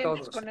escuchando a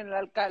pendientes todos. con el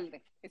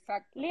alcalde,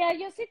 exacto. Lía,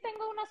 yo sí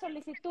tengo una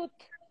solicitud,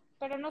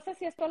 pero no sé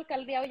si es tu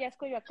alcaldía o ya es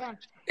Coyoacán.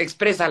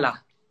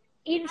 Exprésala.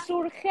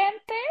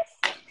 Insurgentes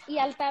y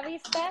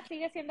Altavista,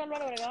 ¿sigue siendo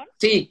Álvaro Obregón?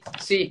 Sí.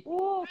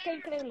 Qué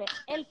increíble.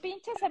 El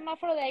pinche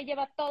semáforo de ahí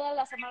lleva toda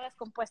la semana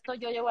descompuesto.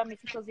 Yo llevo a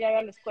mis hijos diario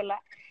a la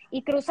escuela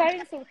y cruzar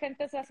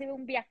Insurgentes ha sido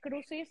un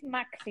viacrucis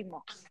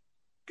máximo.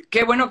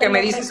 Qué bueno que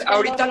me dices,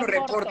 ahorita lo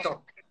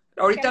reporto.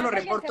 Ahorita lo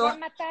reporto. Se va a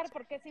matar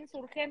porque es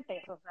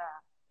Insurgentes, o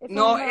sea, es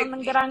no,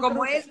 un gran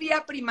como cruce. es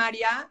vía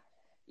primaria,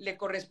 le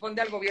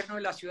corresponde al gobierno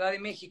de la Ciudad de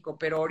México,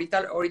 pero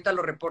ahorita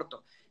lo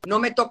reporto. No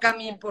me toca a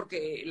mí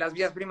porque las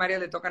vías primarias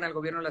le tocan al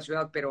gobierno de la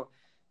ciudad, pero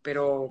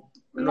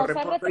lo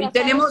reporto. Y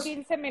tenemos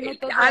 15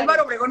 minutos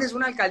Álvaro Obregón es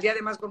una alcaldía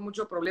además con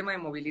mucho problema de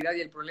movilidad y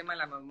el problema de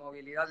la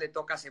movilidad le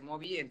toca a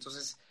Semovi,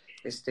 entonces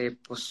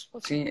pues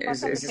sí,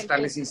 es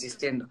estarles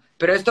insistiendo.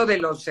 Pero esto de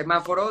los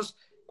semáforos,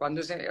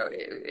 cuando es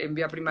en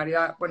vía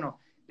primaria, bueno,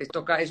 les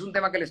toca, es un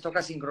tema que les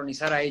toca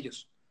sincronizar a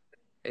ellos.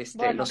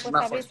 Bueno, los pues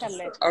semáforos.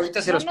 avísale.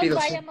 Ahorita se los pido.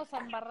 No nos vayamos a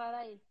embarrar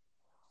ahí.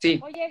 Sí.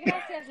 Oye,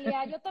 gracias,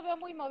 Lía. Yo te veo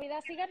muy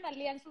movida. Sigan a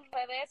Lía en sus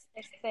redes.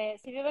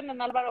 Si viven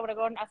en Álvaro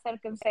Obregón,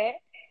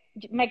 acérquense.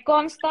 Me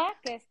consta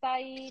que está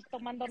ahí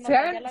tomando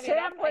nota.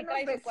 Sean buenos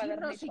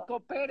vecinos y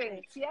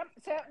cooperen.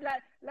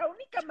 La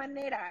única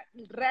manera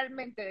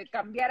realmente de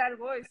cambiar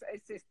algo es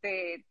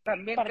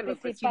también que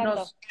los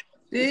vecinos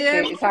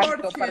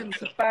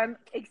participan,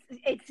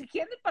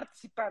 exigiendo y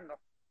participando.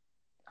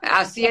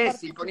 Así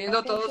es, y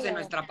poniendo todos de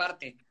nuestra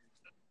parte.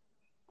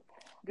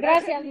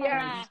 Gracias,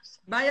 Lía.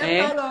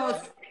 Vayan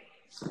todos.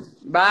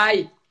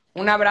 Bye.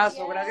 Un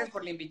abrazo. Gracias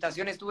por la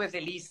invitación. Estuve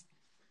feliz.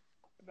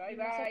 Bye.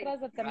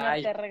 Nosotras de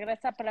tenerte.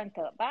 Regresa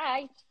pronto.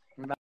 Bye.